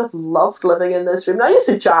have loved living in this room. And I used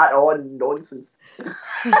to chat on nonsense.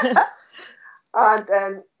 And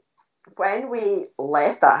then when we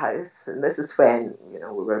left that house, and this is when, we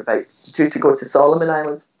were about due to go to Solomon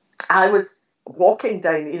Islands, I was walking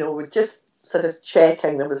down, we're just sort of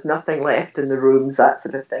checking there was nothing left in the rooms, that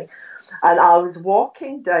sort of thing. And I was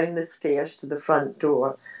walking down the stairs to the front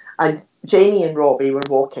door, and Jamie and Robbie were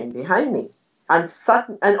walking behind me. And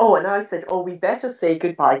I said, oh, we better say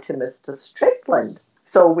goodbye to Mr. Strickland.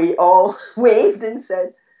 So we all waved and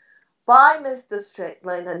said, bye, Mr.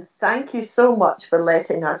 Strickland, and thank you so much for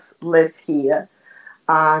letting us live here.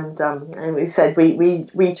 And we said,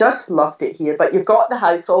 we just loved it here, but you've got the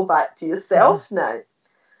house all back to yourself now.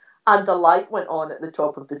 And the light went on at the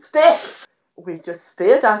top of the stairs. We just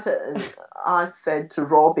stared at it, and I said to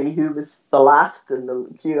Robbie, who was the last in the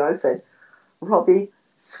queue, I said, Robbie,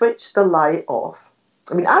 switch the light off.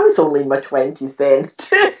 I mean, I was only in my 20s then,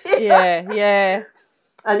 too. Yeah.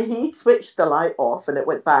 And he switched the light off, and it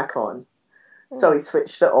went back on. So he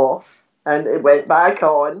switched it off, and it went back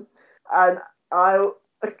on. And I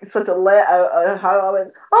sort of let out a howl. I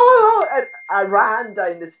went, oh! And I ran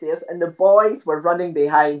down the stairs, and the boys were running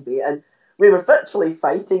behind me, and we were virtually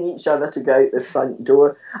fighting each other to go out the front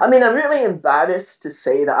door. I mean, I'm really embarrassed to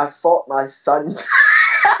say that I fought my sons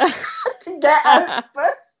to get out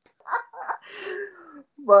first.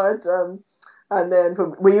 But, and then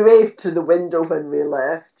we waved to the window when we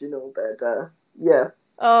left, but yeah.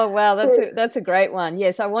 Oh, wow, that's a great one.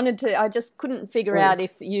 Yes, I just couldn't figure out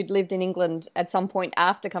if you'd lived in England at some point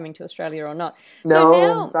after coming to Australia or not.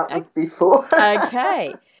 No, that was before.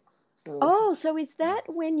 Okay. Oh, so is that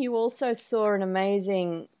when you also saw an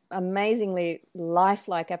amazingly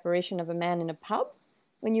lifelike apparition of a man in a pub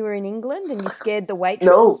when you were in England and you scared the waitress?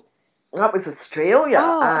 No, that was Australia.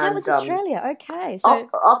 Oh, that was Australia. Okay. So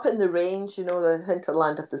up in the range, the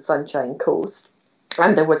hinterland of the Sunshine Coast.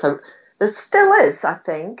 And there still is, I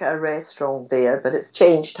think, a restaurant there, but it's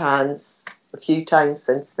changed hands a few times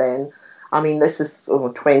since then. I mean, this is over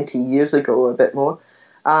 20 years ago, a bit more.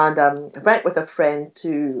 And I went with a friend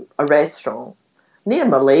to a restaurant near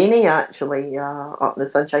Mullaney, actually, up in the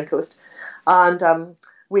Sunshine Coast. And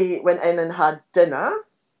we went in and had dinner.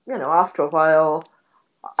 After a while,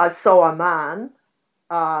 I saw a man.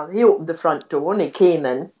 He opened the front door and he came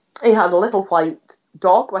in. He had a little white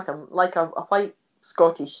dog with him, like a white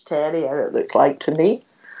Scottish Terrier, it looked like to me.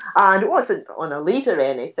 And it wasn't on a lead or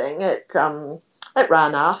anything. It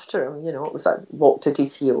ran after him, it was walked at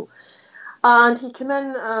his heel. And he came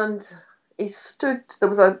in and he stood, there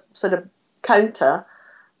was a sort of counter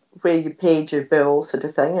where you paid your bill sort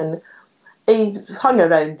of thing, and he hung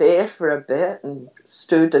around there for a bit and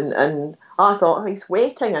stood, and I thought, he's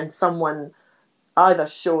waiting and someone either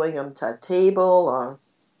showing him to a table or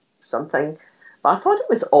something. But I thought it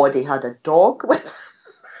was odd he had a dog with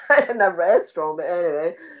him in a restaurant, but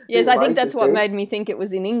anyway. Yes, I think that's what made me think it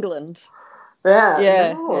was in England.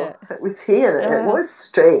 Yeah. It was here. It was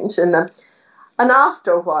strange. And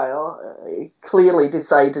after a while, he clearly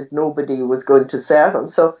decided nobody was going to serve him.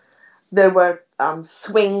 So there were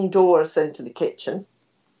swing doors into the kitchen.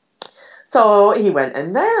 So he went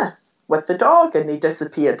in there with the dog and he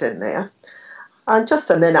disappeared in there. And just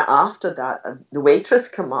a minute after that, the waitress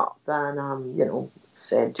came up and,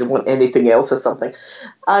 said, do you want anything else or something?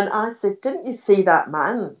 And I said, didn't you see that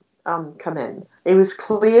man come in? He was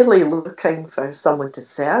clearly looking for someone to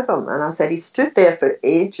serve him. And I said, he stood there for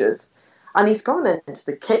ages. And he's gone into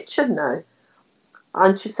the kitchen now.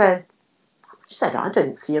 And she said, I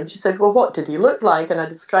didn't see him. She said, well, what did he look like? And I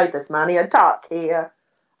described this man. He had dark hair.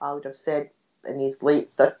 I would have said in his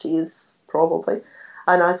late 30s, probably.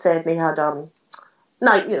 And I said he had a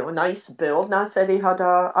nice build. And I said he had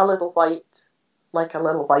a little white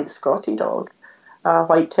Scotty dog, a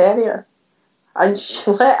white terrier. And she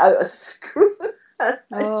let out a scream.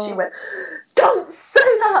 And she went, don't say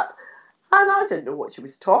that. And I didn't know what she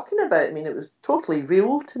was talking about. I mean, it was totally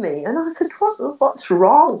real to me. And I said, what's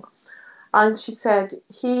wrong? And she said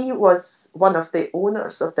he was one of the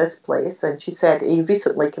owners of this place. And she said he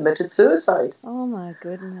recently committed suicide. Oh, my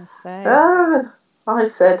goodness, Faye. And I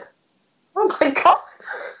said, oh, my God.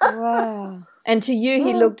 Wow. And to you,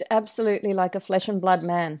 he looked absolutely like a flesh and blood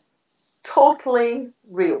man. Totally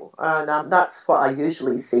real. And that's what I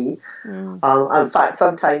usually see. In fact,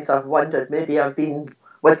 sometimes I've wondered, maybe I've been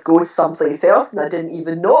with ghosts someplace else and I didn't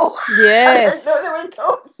even know. Yes. I didn't know there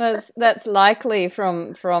were ghosts. That's likely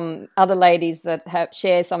from other ladies that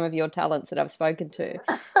share some of your talents that I've spoken to.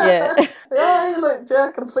 Yeah. Yeah, he looked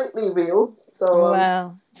completely real. So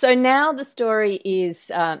wow. So now the story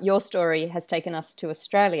is, your story has taken us to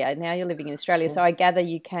Australia. Now you're living in Australia. So I gather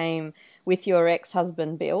you came with your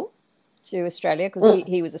ex-husband, Bill, to Australia because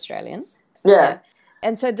he was Australian. Yeah.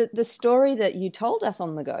 And so the story that you told us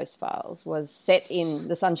on the Ghost Files was set in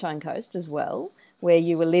the Sunshine Coast as well, where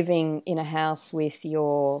you were living in a house with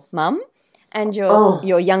your mum and Oh,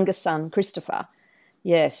 your younger son, Christopher.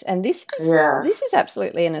 Yes, and yeah. this is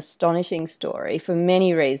absolutely an astonishing story for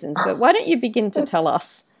many reasons, but why don't you begin to tell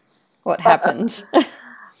us what happened?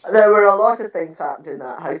 There were a lot of things happened in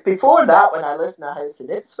that house. Before that, when I lived in a house in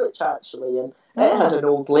Ipswich, actually, and it had an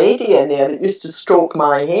old lady in there that used to stroke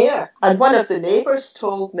my hair. And one of the neighbours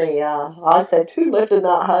told me, I said, who lived in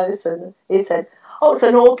that house? And he said, oh, it's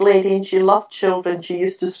an old lady and she loved children. She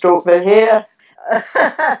used to stroke their hair.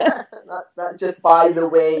 That just by the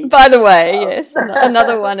way. By the way, yes,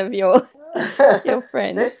 another one of your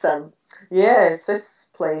friends. This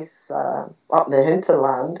place up in the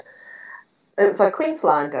hinterland. It was a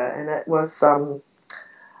Queenslander, and it was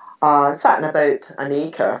sat in about an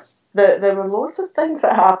acre. There were loads of things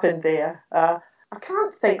that happened there. I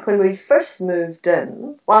can't think when we first moved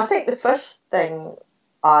in. Well, I think the first thing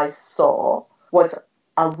I saw was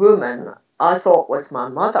a woman I thought was my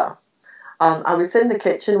mother. I was in the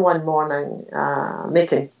kitchen one morning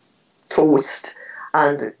making toast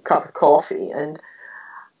and a cup of coffee, and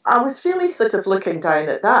I was really sort of looking down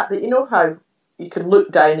at that. But you know how you can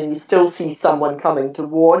look down and you still see someone coming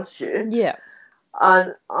towards you? Yeah.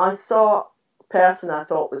 And I saw a person I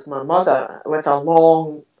thought was my mother with a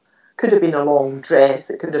long, could have been a long dress,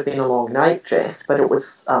 it could have been a long night dress, but it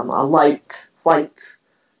was a light white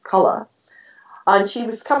colour. And she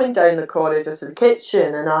was coming down the corridor to the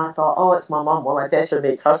kitchen, and I thought, oh, it's my mum. Well, I better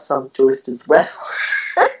make her some toast as well.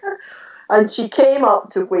 And she came up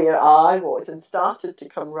to where I was and started to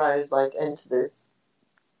come round, like,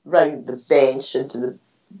 round the bench into the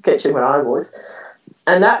kitchen where I was.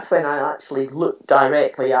 And that's when I actually looked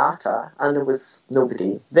directly at her, and there was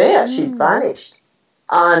nobody there. She'd vanished.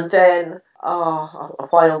 And then a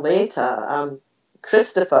while later,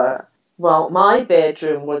 Christopher, well, my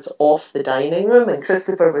bedroom was off the dining room, and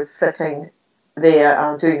Christopher was sitting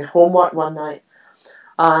there doing homework one night.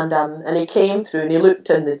 And he came through and he looked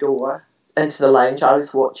in the door into the lounge. I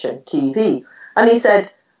was watching TV. And he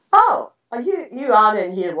said, oh, you are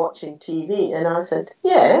in here watching TV? And I said,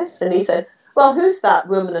 yes. And he said, well, who's that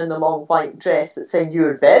woman in the long white dress that's in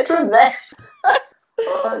your bedroom then?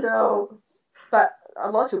 Oh, no. But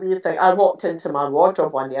a lot of weird things. I walked into my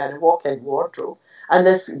wardrobe one year, and a walk-in wardrobe, and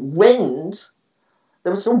this wind,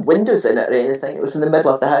 there was no windows in it or anything, it was in the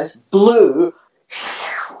middle of the house, blew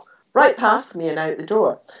right past me and out the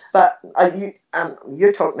door. But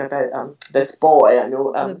you're talking about this boy, I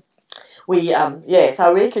know. I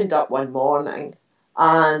wakened up one morning,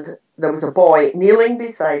 and there was a boy kneeling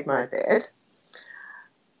beside my bed,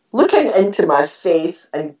 looking into my face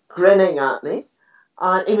and grinning at me.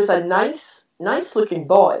 And he was a nice looking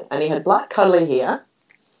boy, and he had black curly hair,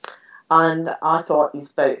 and I thought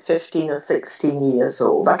he's about 15 or 16 years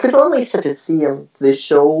old. I could only sort of see him to the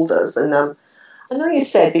shoulders, and I know you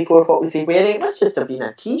said before, what was he wearing? It must just have been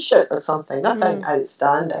a t-shirt or something, nothing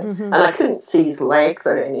outstanding. Mm-hmm. And I couldn't see his legs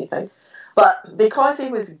or anything. But because he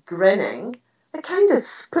was grinning, it kind of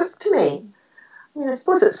spooked me. I mean, I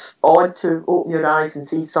suppose it's odd to open your eyes and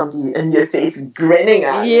see somebody in your face grinning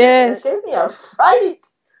at you. Yes. It gave me a fright.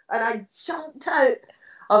 And I jumped out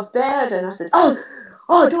of bed and I said, oh,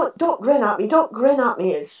 don't grin at me, don't grin at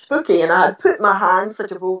me, it's spooky. And I had put my hand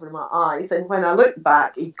sort of over my eyes, and when I looked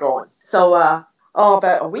back, he'd gone. So,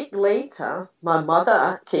 about a week later, my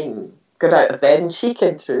mother got out of bed, and she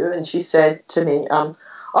came through and she said to me,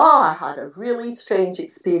 I had a really strange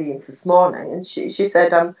experience this morning. And she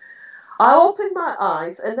said, I opened my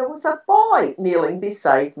eyes and there was a boy kneeling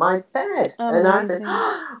beside my bed. Amazing. And I said,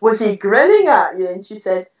 was he grinning at you? And she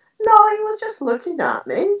said, no, he was just looking at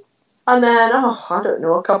me. And then, I don't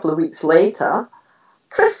know, a couple of weeks later,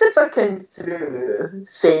 Christopher came through,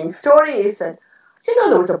 same story. He said,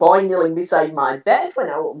 there was a boy kneeling beside my bed when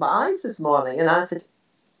I opened my eyes this morning. And I said,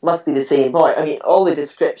 must be the same boy. I mean, all the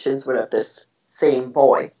descriptions were of this same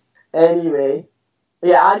boy. Anyway,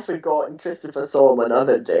 yeah, I'd forgotten Christopher saw him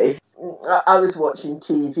another day. I was watching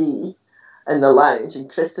TV in the lounge, and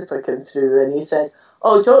Christopher came through and he said,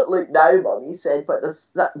 oh, don't look now, Mum, he said, but there's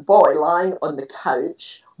that boy lying on the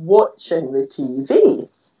couch watching the TV.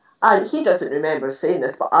 And he doesn't remember saying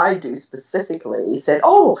this, but I do specifically. He said,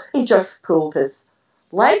 oh, he just pulled his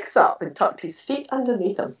legs up and tucked his feet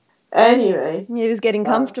underneath him. Anyway. He was getting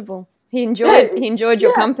comfortable. He enjoyed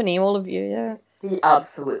your company, all of you, yeah. He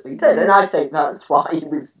absolutely did, and I think that's why he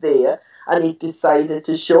was there, and he decided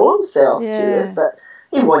to show himself to us, that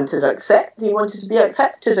he wanted to be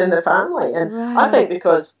accepted in the family. And I think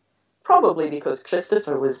probably because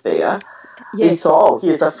Christopher was there, he thought,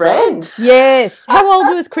 he's a friend. Yes. How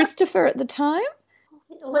old was Christopher at the time?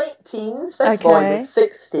 Late teens. This boy was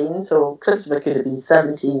 16, so Christopher could have been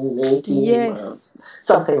 17, 18,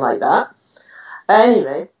 something like that.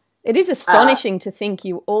 Anyway, It is astonishing to think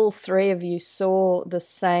you, all three of you, saw the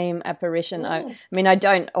same apparition. I mean, I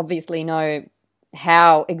don't obviously know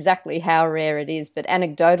exactly how rare it is, but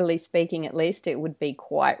anecdotally speaking, at least, it would be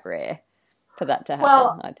quite rare for that to happen,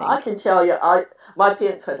 Well, I think. I can tell you, my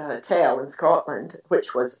parents had a hotel in Scotland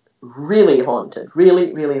which was really haunted,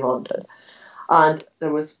 really, really haunted. And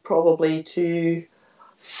there was probably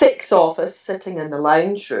 6 of us sitting in the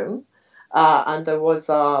lounge room, and there was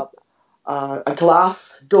a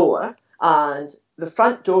glass door, and the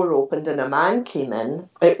front door opened and a man came in.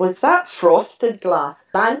 It was that frosted glass.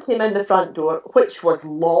 Man came in the front door, which was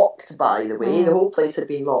locked, by the way. The whole place had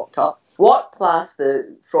been locked up. Walked past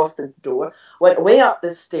the frosted door, went way up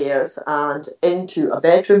the stairs and into a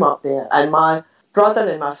bedroom up there. And my brother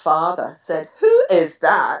and my father said, "Who is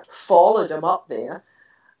that?" Followed him up there.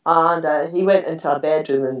 And he went into a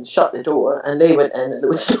bedroom and shut the door, and they went in, and there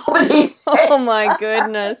was nobody. Oh, my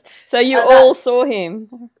goodness. So you all saw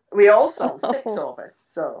him? We all saw, 6 of us.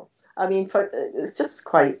 So, I mean, it's just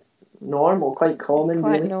quite normal, quite common,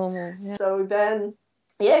 Quite really. normal, yeah. So then,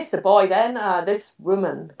 yes, the boy then, this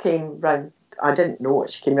woman came round. I didn't know it.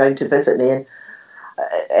 She came round to visit me. And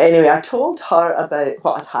anyway, I told her about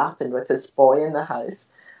what had happened with this boy in the house.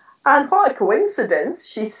 And what a coincidence,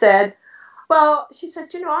 she said,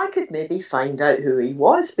 I could maybe find out who he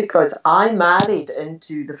was because I married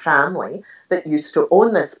into the family that used to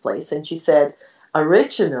own this place. And she said,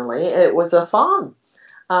 originally it was a farm.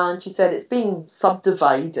 And she said, it's been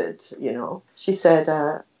subdivided, She said,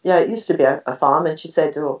 it used to be a farm. And she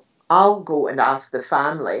said, oh, I'll go and ask the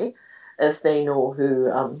family if they know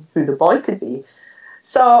who the boy could be.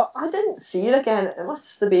 So I didn't see her again. It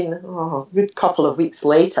must have been a good couple of weeks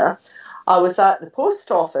later. I was at the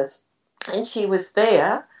post office. And she was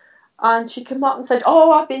there, and she came up and said,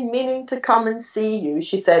 "Oh, I've been meaning to come and see you."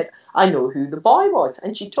 She said, "I know who the boy was."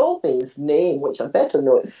 And she told me his name, which I better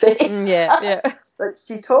not say. Yeah. But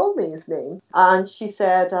she told me his name. And she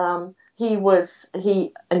said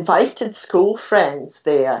he invited school friends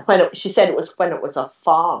there. She said it was when it was a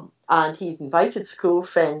farm. And he invited school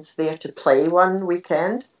friends there to play one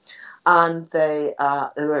weekend. And they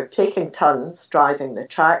were taking turns driving the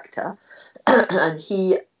tractor.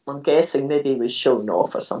 And I'm guessing maybe he was shown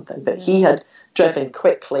off or something, but he had driven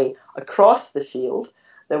quickly across the field.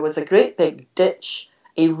 There was a great big ditch.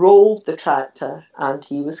 He rolled the tractor and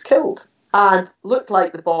he was killed. And looked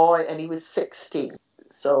like the boy, and he was 16.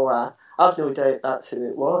 So I've no doubt that's who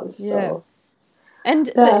it was. Yeah. So.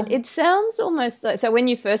 And it sounds almost like, so when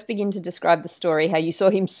you first begin to describe the story, how you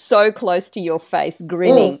saw him so close to your face,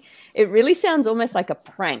 grinning, it really sounds almost like a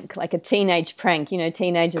prank, like a teenage prank.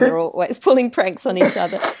 Teenagers are always pulling pranks on each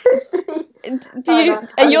other.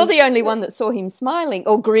 You're the only one that saw him smiling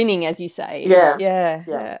or grinning, as you say.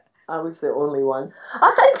 Yeah. I was the only one.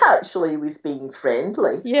 I think actually he was being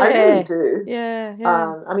friendly. Yeah. I really do. Yeah.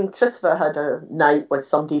 I mean, Christopher had a night with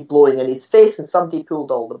somebody blowing in his face and somebody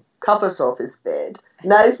pulled all the covers off his bed.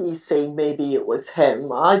 Now he's saying maybe it was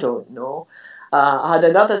him. I don't know. I had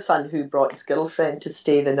another son who brought his girlfriend to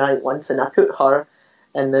stay the night once, and I put her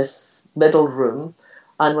in this middle room.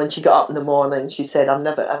 And when she got up in the morning, she said, "I'm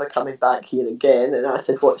never ever coming back here again." And I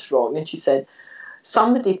said, "What's wrong?" And she said,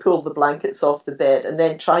 "Somebody pulled the blankets off the bed and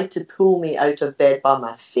then tried to pull me out of bed by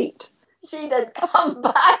my feet." She didn't come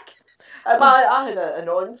back. I had an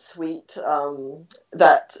ensuite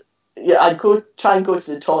that I'd try and go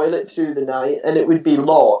to the toilet through the night, and it would be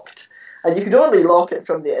locked. And you could only lock it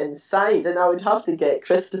from the inside, and I would have to get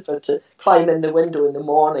Christopher to climb in the window in the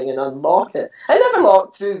morning and unlock it. I never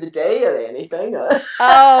locked through the day or anything. Oh,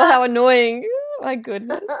 how annoying. Oh, my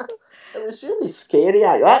goodness. It was really scary.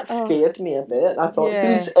 That scared me a bit. I thought,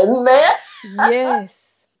 who's in there? Yes.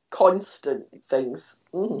 Constant things.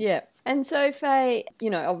 Yeah. And so, Faye,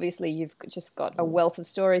 obviously you've just got a wealth of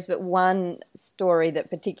stories, but one story that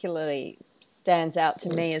particularly stands out to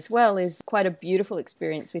me as well is quite a beautiful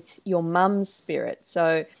experience with your mum's spirit.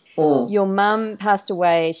 So your mum passed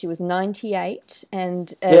away, she was 98,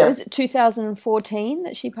 and was it 2014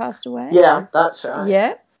 that she passed away? Yeah, that's right.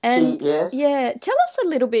 Yeah. And tell us a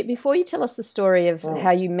little bit, before you tell us the story of how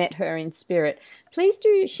you met her in spirit, please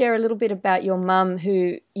do share a little bit about your mum,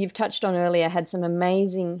 who you've touched on earlier, had some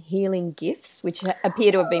amazing healing gifts, which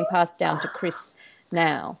appear to have been passed down to Chris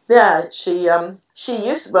now. Yeah, she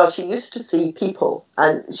used to see people,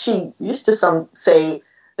 and she used to say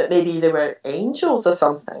that maybe they were angels or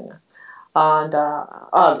something. And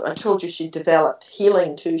I told you she developed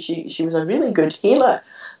healing too. She was a really good healer.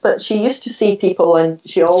 But she used to see people, and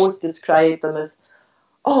she always described them as,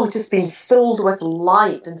 just being filled with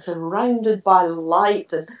light and surrounded by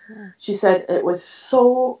light. And she said it was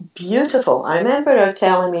so beautiful. I remember her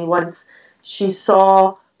telling me once she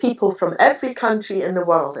saw people from every country in the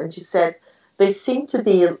world. And she said, they seemed to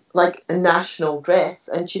be like a national dress.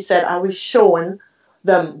 And she said, I was showing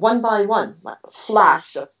them one by one, like a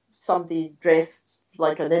flash of somebody dressed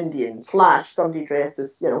like an Indian, flash, somebody dressed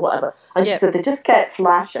as, whatever. And she said, they just kept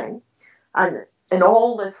flashing. And in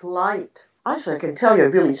all this light, actually, I can tell you a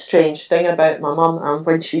really strange thing about my mum.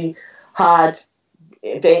 When she had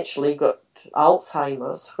eventually got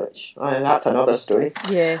Alzheimer's, which that's another story.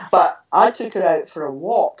 Yes. But I took her out for a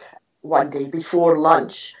walk one day before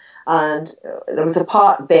lunch, and there was a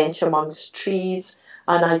park bench amongst trees,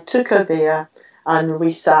 and I took her there, and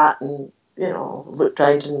we sat and looked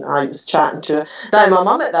around, and I was chatting to her. Now, my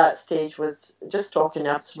mum at that stage was just talking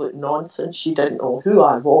absolute nonsense. She didn't know who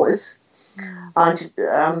I was,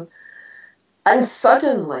 and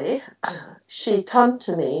suddenly she turned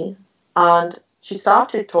to me and she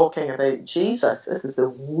started talking about Jesus. This is the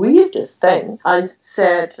weirdest thing. And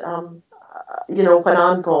said, when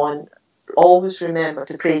I'm gone, always remember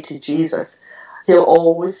to pray to Jesus. He'll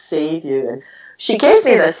always save you. And she gave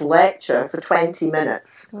me this lecture for 20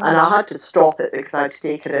 minutes. Gosh. And I had to stop it because I had to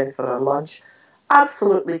take her in for her lunch.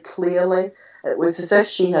 Absolutely clearly, it was as if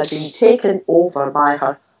she had been taken over by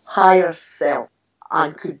her higher self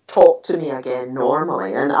and could talk to me again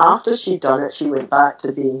normally. And after she'd done it, she went back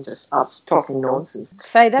to being just talking nonsense.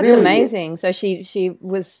 Faye, that's really amazing. So she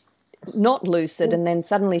was not lucid, and then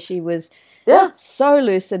suddenly she was so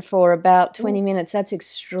lucid for about 20 minutes. That's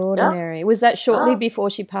extraordinary. Yeah. Was that shortly before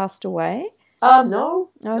she passed away? No.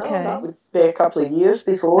 Okay. No, that would be a couple of years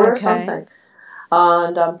before or something.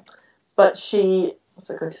 And but she, what's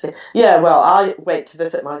I going to say? Yeah, well, I went to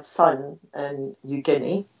visit my son in New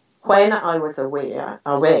Guinea. When I was away,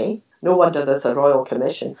 no wonder there's a royal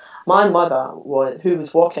commission. My mother, who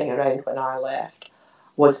was walking around when I left,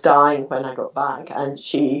 was dying when I got back, and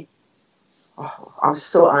I was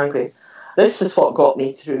so angry. This is what got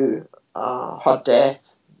me through her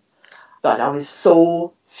death, that I was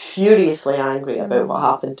so furiously angry about what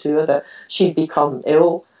happened to her, that she'd become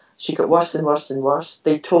ill. She got worse and worse and worse.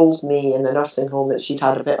 They told me in the nursing home that she'd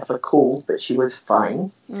had a bit of a cold, but she was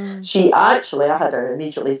fine. I had her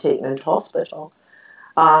immediately taken into hospital.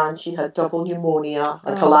 And she had double pneumonia,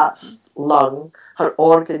 a collapsed lung. Her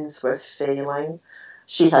organs were failing.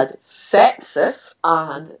 She had sepsis,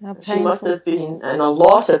 and she must have been in a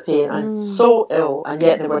lot of pain and so ill. And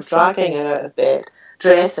yet they were dragging her out of bed,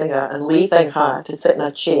 dressing her and leaving her to sit in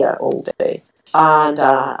a chair all day. And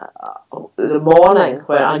the morning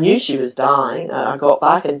when I knew she was dying, I got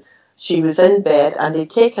back and she was in bed, and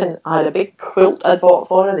I had a big quilt I bought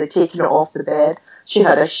for her. They'd taken it off the bed. She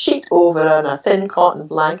had a sheet over her and a thin cotton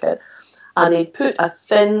blanket, and they'd put a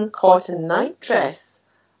thin cotton nightdress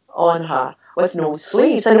on her with no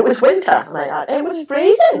sleeves, and it was winter. It was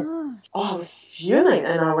freezing. I was fuming,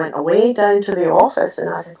 and I went away down to the office, and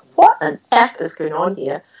I said, what on earth is going on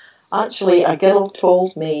here? Actually, a girl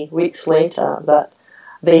told me weeks later that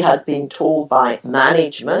they had been told by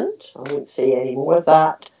management, I won't say any more of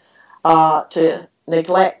that, to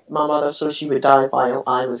neglect my mother so she would die while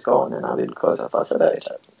I was gone and I wouldn't cause a fuss about it.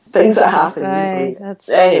 Things that happened. That's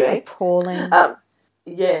anyway, appalling.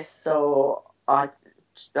 Yes, so I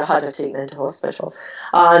had her taken into hospital.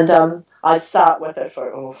 And I sat with her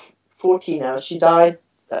for 14 hours. She died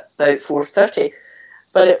at about 4:30.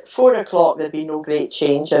 But at 4 o'clock, there'd be no great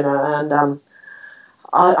change in her, and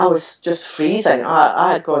I was just freezing.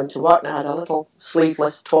 I had gone to work, and I had a little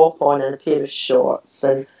sleeveless top on and a pair of shorts,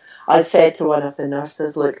 and I said to one of the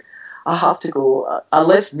nurses, look, I have to go. I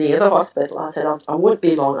live near the hospital. I said, I won't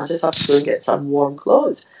be long. I just have to go and get some warm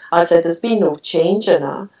clothes. I said, there's been no change in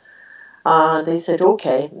her. And they said,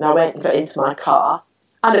 okay. And I went and got into my car.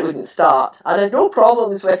 And it wouldn't start. I had no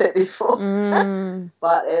problems with it before.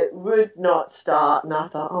 But it would not start. And I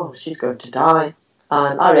thought, she's going to die.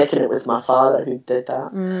 And I reckon it was my father who did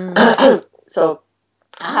that. So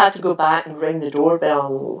I had to go back and ring the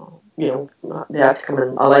doorbell. And, they had to come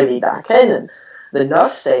and allow me back in. And the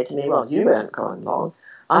nurse said to me, well, you weren't gone long.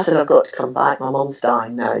 I said, I've got to come back. My mum's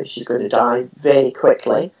dying now. She's going to die very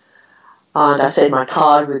quickly. And I said, my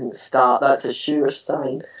car wouldn't start. That's a sure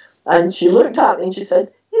sign. And she looked at me and she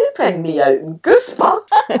said, you bring me out in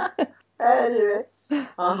goosebumps. Anyway,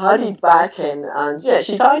 I hurried back in, and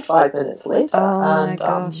she died 5 minutes later. My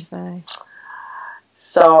gosh, Faye.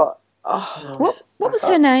 So, what was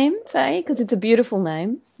her name, Faye? Because it's a beautiful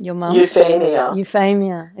name, your mum.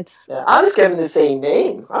 Euphemia. I was given the same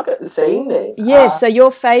name. I got the same name. Yes, so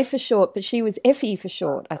you're Faye for short, but she was Effie for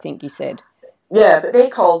short, I think you said. Yeah, but they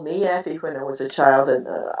called me Effie when I was a child, and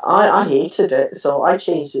I hated it, so I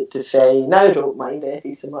changed it to Faye. Now I don't mind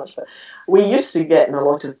Effie so much, but we used to get in a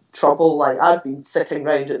lot of trouble. Like, I'd been sitting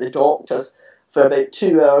round at the doctor's for about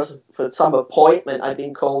 2 hours for some appointment I'd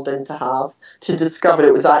been called in to have, to discover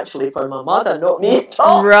it was actually for my mother, not me at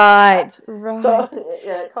all. Right. So,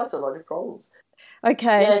 yeah, it caused a lot of problems.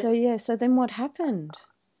 Okay, Yes. so then what happened?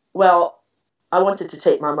 Well, I wanted to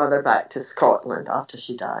take my mother back to Scotland after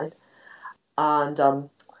she died. And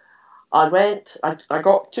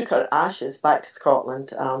took her ashes back to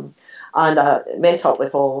Scotland, and I met up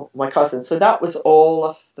with all my cousins. So that was all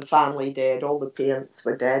of the family dead, all the parents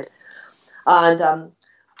were dead. And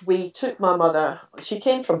we took my mother, she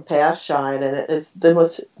came from Perthshire, and it is the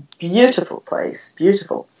most beautiful place,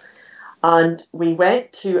 beautiful. And we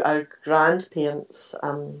went to our grandparents'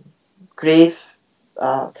 grave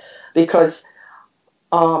because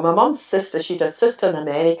my mum's sister, she had a sister in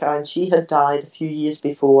America, and she had died a few years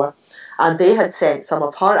before, and they had sent some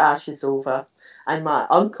of her ashes over, and my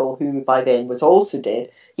uncle, who by then was also dead,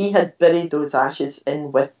 he had buried those ashes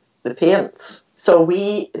in with the parents. So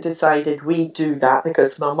we decided we'd do that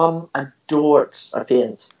because my mum adored her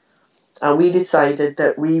parents. And we decided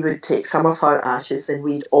that we would take some of her ashes and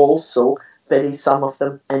we'd also bury some of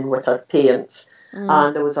them in with her parents.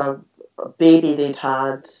 And there was a baby they'd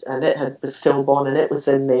had, and it was stillborn, and it was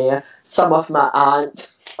in there. Some of my aunt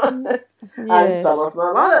and some of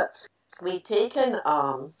my mother. We'd taken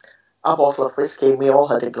a bottle of whiskey, and we all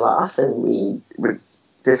had a glass, and we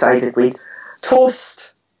decided we'd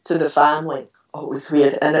toast to the family. Oh, it was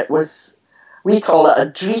weird, and we call it a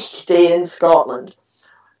dreich day in Scotland.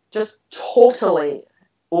 Just totally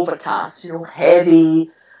overcast,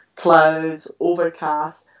 heavy clouds,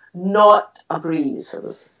 overcast, not a breeze. It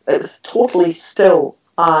was totally still,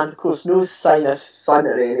 and of course no sign of sun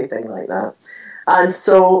or anything like that. And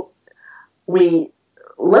so we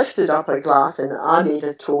lifted up a glass, and I made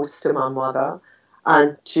a toast to my mother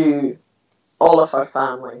and to all of her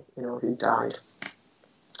family, who died.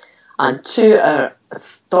 And to our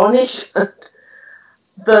astonishment,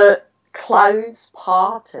 the clouds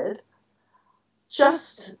parted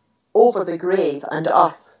just over the grave and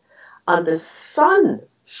us, and the sun,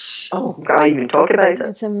 I can't even talk about it.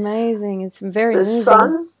 It's amazing. It's very moving. The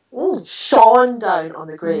sun shone down on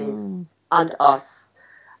the grave and us,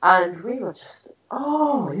 and we were just,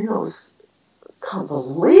 can't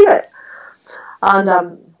believe it.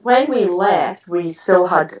 And when we left, we still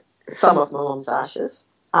had some of my mum's ashes,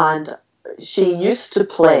 and she used to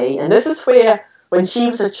play, and this is where, when she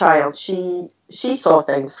was a child, she saw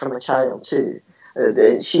things from a child too.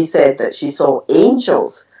 She said that she saw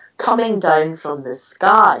angels coming down from the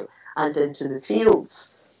sky and into the fields.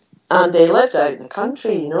 And they lived out in the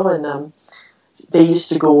country, and they used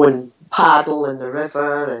to go and paddle in the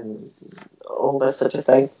river and all this sort of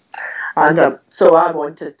thing. And so I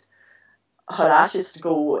wanted her ashes to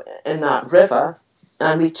go in that river,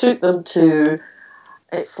 and we took them to,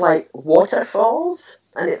 it's like waterfalls,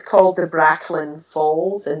 and it's called the Bracklin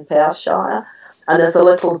Falls in Perthshire, and there's a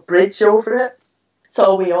little bridge over it.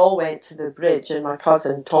 So we all went to the bridge, and my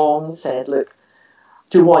cousin Tom said, look,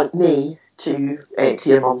 do you want me to empty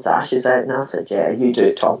your mum's ashes out? And I said, yeah, you do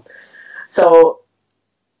it, Tom. So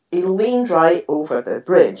he leaned right over the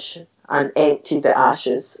bridge and emptied the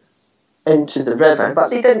ashes into the river, but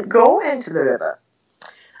they didn't go into the river.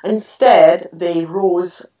 Instead, they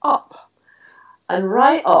rose up, and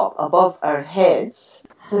right up above our heads,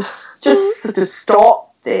 just to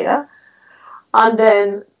stop there, and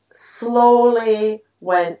then slowly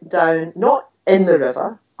went down, not in the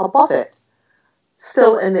river, above it,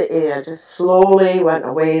 still in the air, just slowly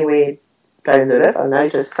went way down the river and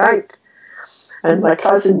out of sight. And my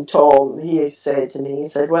cousin Tom, he said to me, he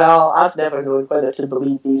said, well, I've never known whether to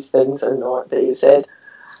believe these things or not, but he said,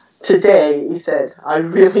 today, he said, I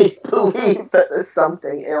really believe that there's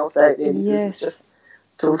something else out there. It's just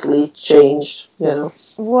totally changed,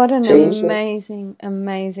 What an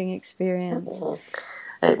amazing experience.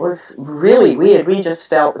 It was really weird. We just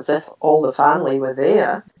felt as if all the family were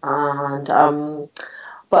there. And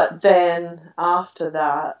but then after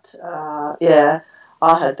that,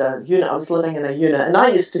 I had a unit. I was living in a unit, and I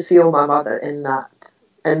used to feel my mother in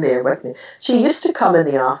there with me. She used to come in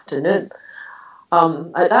the afternoon.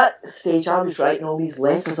 At that stage, I was writing all these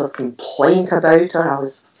letters of complaint about her. I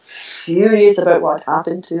was furious about what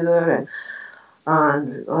happened to her,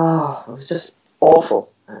 and it was just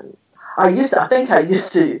awful. And I think I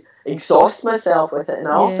used to exhaust myself with it, and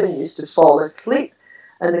I often used to fall asleep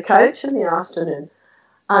on the couch in the afternoon.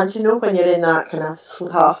 And when you're in that kind of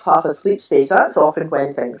half asleep stage, that's often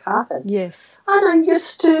when things happen. Yes. And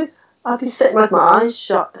I'd be sitting with my eyes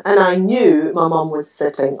shut, and I knew my mum was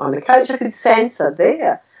sitting on the couch. I could sense her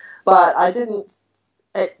there, but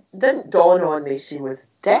it didn't dawn on me she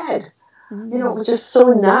was dead. It was just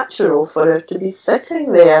so natural for her to be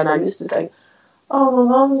sitting there, and I used to think, oh, my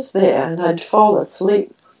mum's there, and I'd fall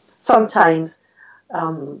asleep. Sometimes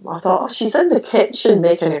I thought, oh, she's in the kitchen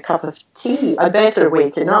making a cup of tea. I better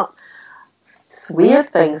waken up. It's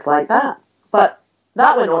weird things like that. But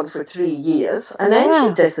that went on for 3 years, and then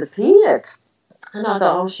she disappeared. And I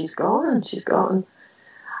thought, oh, she's gone.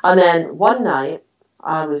 And then one night,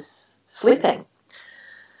 I was sleeping,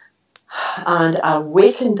 and I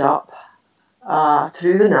wakened up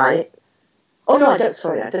through the night. Oh, no, I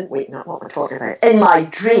didn't waken up. What am I talking about? In my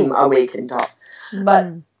dream, I wakened up.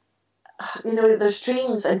 But, there's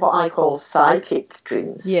dreams and what I call psychic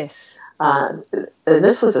dreams. Yes. And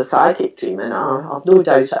this was a psychic dream, and I've no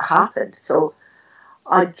doubt it happened. So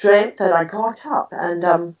I dreamt that I got up,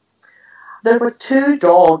 and there were 2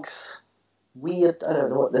 dogs. Weird, I don't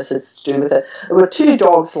know what this has to do with it. There were 2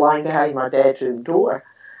 dogs lying behind my bedroom door,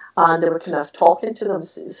 and they were kind of talking to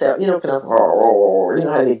themselves, kind of,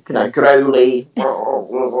 how they kind of growly,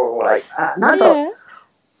 like that. And I thought,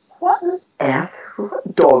 what on earth?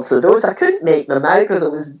 What dogs are those? I couldn't make them out because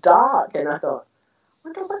it was dark, and I thought, I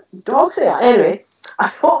wonder what dogs they are. Anyway,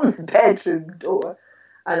 I opened the bedroom door,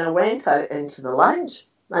 and I went out into the lounge,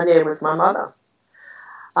 and there was my mother.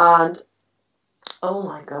 And, oh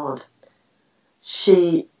my God,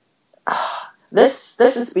 this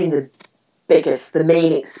has been the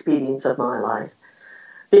main experience of my life,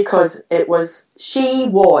 because she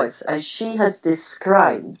was, as she had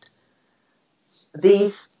described,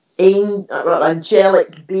 these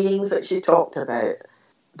angelic beings that she talked about,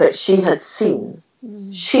 that she had seen.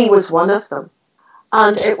 She was one of them.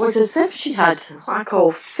 And it was as if she had what I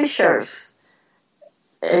call fissures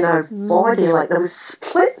in her body, like there was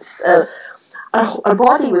splits. Her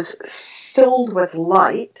body was filled with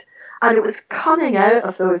light, and it was coming out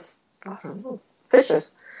of those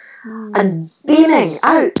fissures and beaming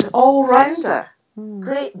out all round her.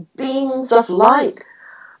 Great beams of light.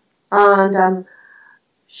 And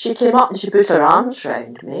she came up and she put her arms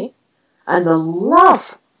round me, and the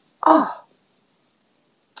love, I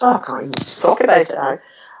can't even talk about it now.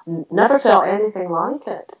 Never felt anything like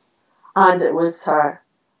it. And it was her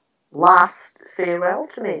last farewell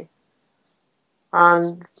to me.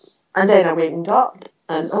 And then I wakened up,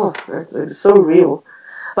 and it was so real.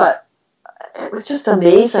 But it was just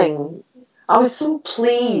amazing. I was so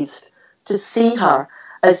pleased to see her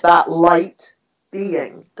as that light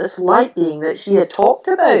being, this light being that she had talked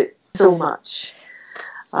about so much.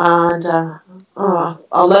 And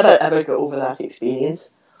I'll never ever get over that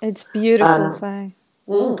experience. It's beautiful, Faye.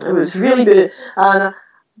 It was really good. But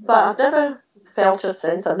I've never felt her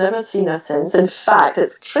since. I've never seen her since. In fact,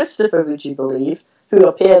 it's Christopher, would you believe, who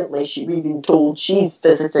apparently we've been told she's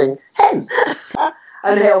visiting him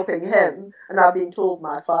and helping him. And I've been told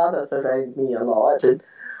my father's around me a lot. And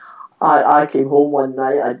I came home one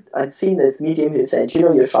night, I'd seen this medium who said,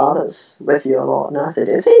 your father's with you a lot. And I said,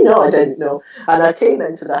 is he? No, I didn't know. And I came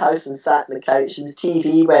into the house and sat on the couch, and the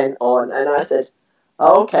TV went on, and I said,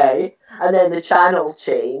 okay. And then the channel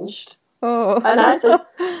changed. Oh. And I said,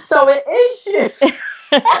 so it is you.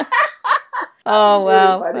 Oh,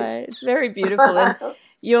 wow. It's very beautiful.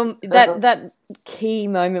 And that key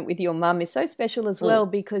moment with your mum is so special as well,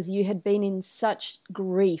 because you had been in such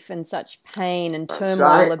grief and such pain and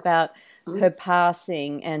turmoil about her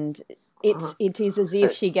passing, and it is as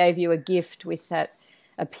if she gave you a gift with that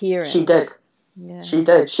appearance. She did. Yeah. She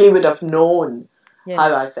did. She would have known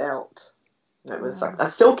how I felt. It was I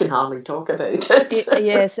still can hardly talk about it.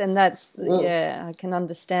 Yes, and that's I can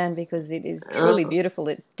understand, because it is truly beautiful.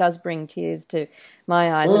 It does bring tears to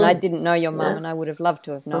my eyes, and I didn't know your mum, and I would have loved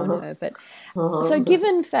to have known her. But so,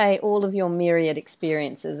 given, Faye, all of your myriad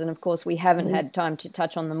experiences, and of course we haven't had time to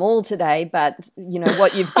touch on them all today, but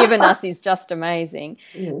what you've given us is just amazing.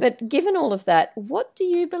 But given all of that, what do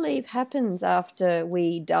you believe happens after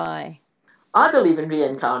we die? I believe in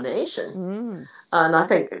reincarnation. And I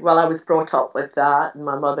think, I was brought up with that, and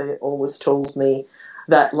my mother always told me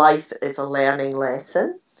that life is a learning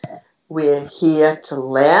lesson. We're here to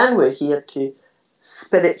learn, we're here to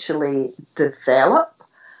spiritually develop,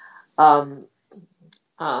 and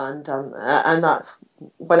that's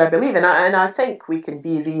what I believe in. And I think we can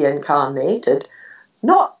be reincarnated,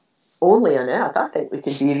 not only on Earth. I think we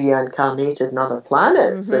can be reincarnated in other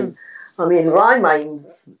planets. And I mean, my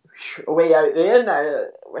mind's way out there now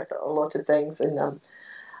with a lot of things, and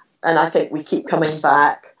I think we keep coming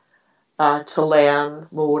back to learn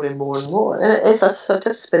more and more and more, and it is a sort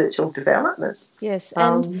of spiritual development. Yes.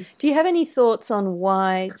 And do you have any thoughts on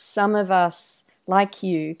why some of us, like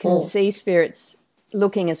you, can see spirits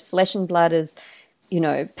looking as flesh and blood, as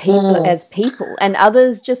people, as people, and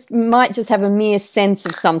others might just have a mere sense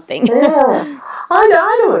of something?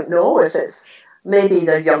 I don't know if it's maybe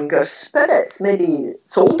they're younger spirits, maybe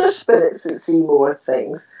it's older spirits that see more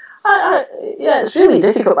things. Yeah, it's really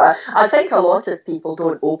difficult. But I think a lot of people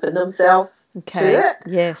don't open themselves to it.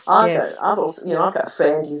 Yes. I've also, I've got a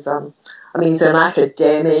friend. He's he's an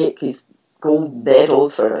academic. He's gold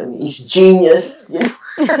medals for him. He's genius.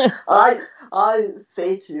 I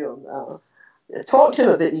say to him, talk to him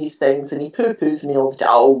about these things, and he poo-poos me all the time.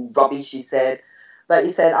 Oh, rubbish, he said. But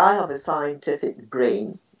he said, I have a scientific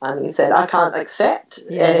brain. And he said, I can't accept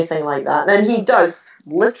anything like that. And he does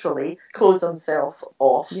literally close himself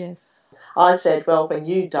off. Yes. I said, well, when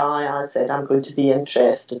you die, I said, I'm going to be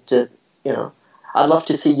interested to, I'd love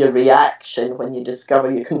to see your reaction when you discover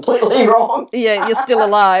you're completely wrong. Yeah, you're still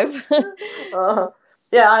alive. I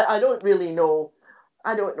don't really know.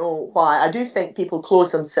 I don't know why. I do think people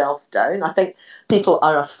close themselves down. I think people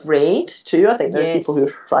are afraid too. I think there are people who are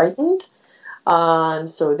frightened. And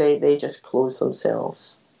so they just close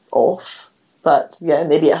themselves off. But yeah,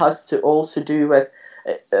 maybe it has to also do with,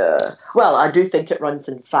 I do think it runs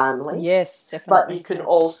in families. Yes, definitely. But you can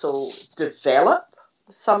also develop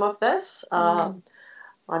some of this. I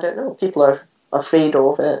don't know. People are afraid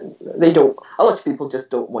of it. A lot of people just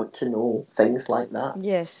don't want to know things like that.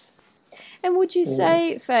 Yes. And would you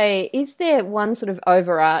say, Faye, is there one sort of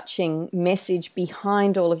overarching message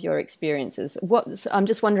behind all of your experiences? I'm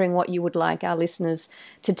just wondering what you would like our listeners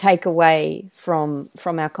to take away from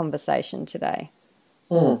our conversation today.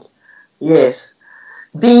 Yes.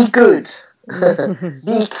 Be good.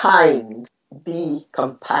 Be kind. Be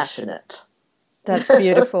compassionate. That's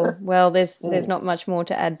beautiful. Well, there's not much more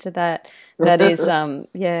to add to that. That is,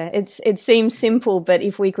 it seems simple, but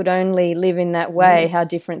if we could only live in that way, how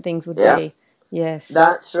different things would be. Yes.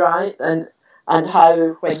 That's right. And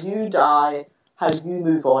how, when you die, how you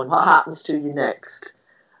move on, what happens to you next.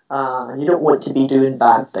 You don't want to be doing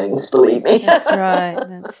bad things, believe me. That's right.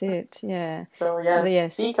 That's it. Yeah. So,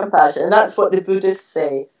 be compassionate. And that's what the Buddhists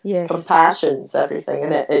say. Yes. Compassion's everything,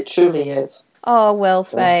 and it truly is. Oh, well,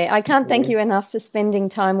 Faye, I can't thank you enough for spending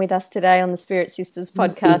time with us today on the Spirit Sisters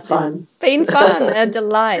podcast. It's been fun, a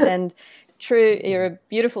delight, and true, you're a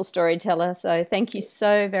beautiful storyteller, so thank you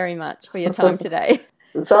so very much for your time today.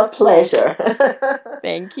 It's a pleasure.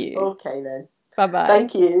 Thank you. Okay, then. Bye-bye.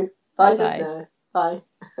 Thank you. Bye Bye-bye. just now. Bye.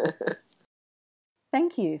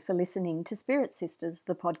 Thank you for listening to Spirit Sisters,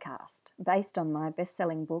 the podcast, based on my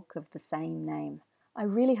best-selling book of the same name. I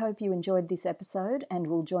really hope you enjoyed this episode and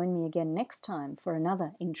will join me again next time for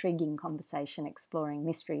another intriguing conversation exploring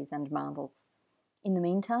mysteries and marvels. In the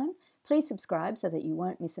meantime, please subscribe so that you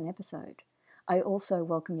won't miss an episode. I also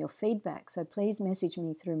welcome your feedback, so please message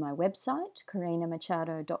me through my website,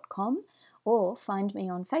 karinamachado.com, or find me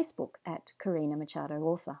on Facebook at Karina Machado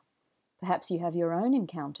Author. Perhaps you have your own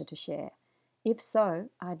encounter to share. If so,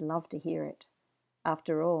 I'd love to hear it.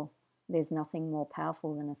 After all, there's nothing more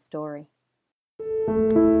powerful than a story.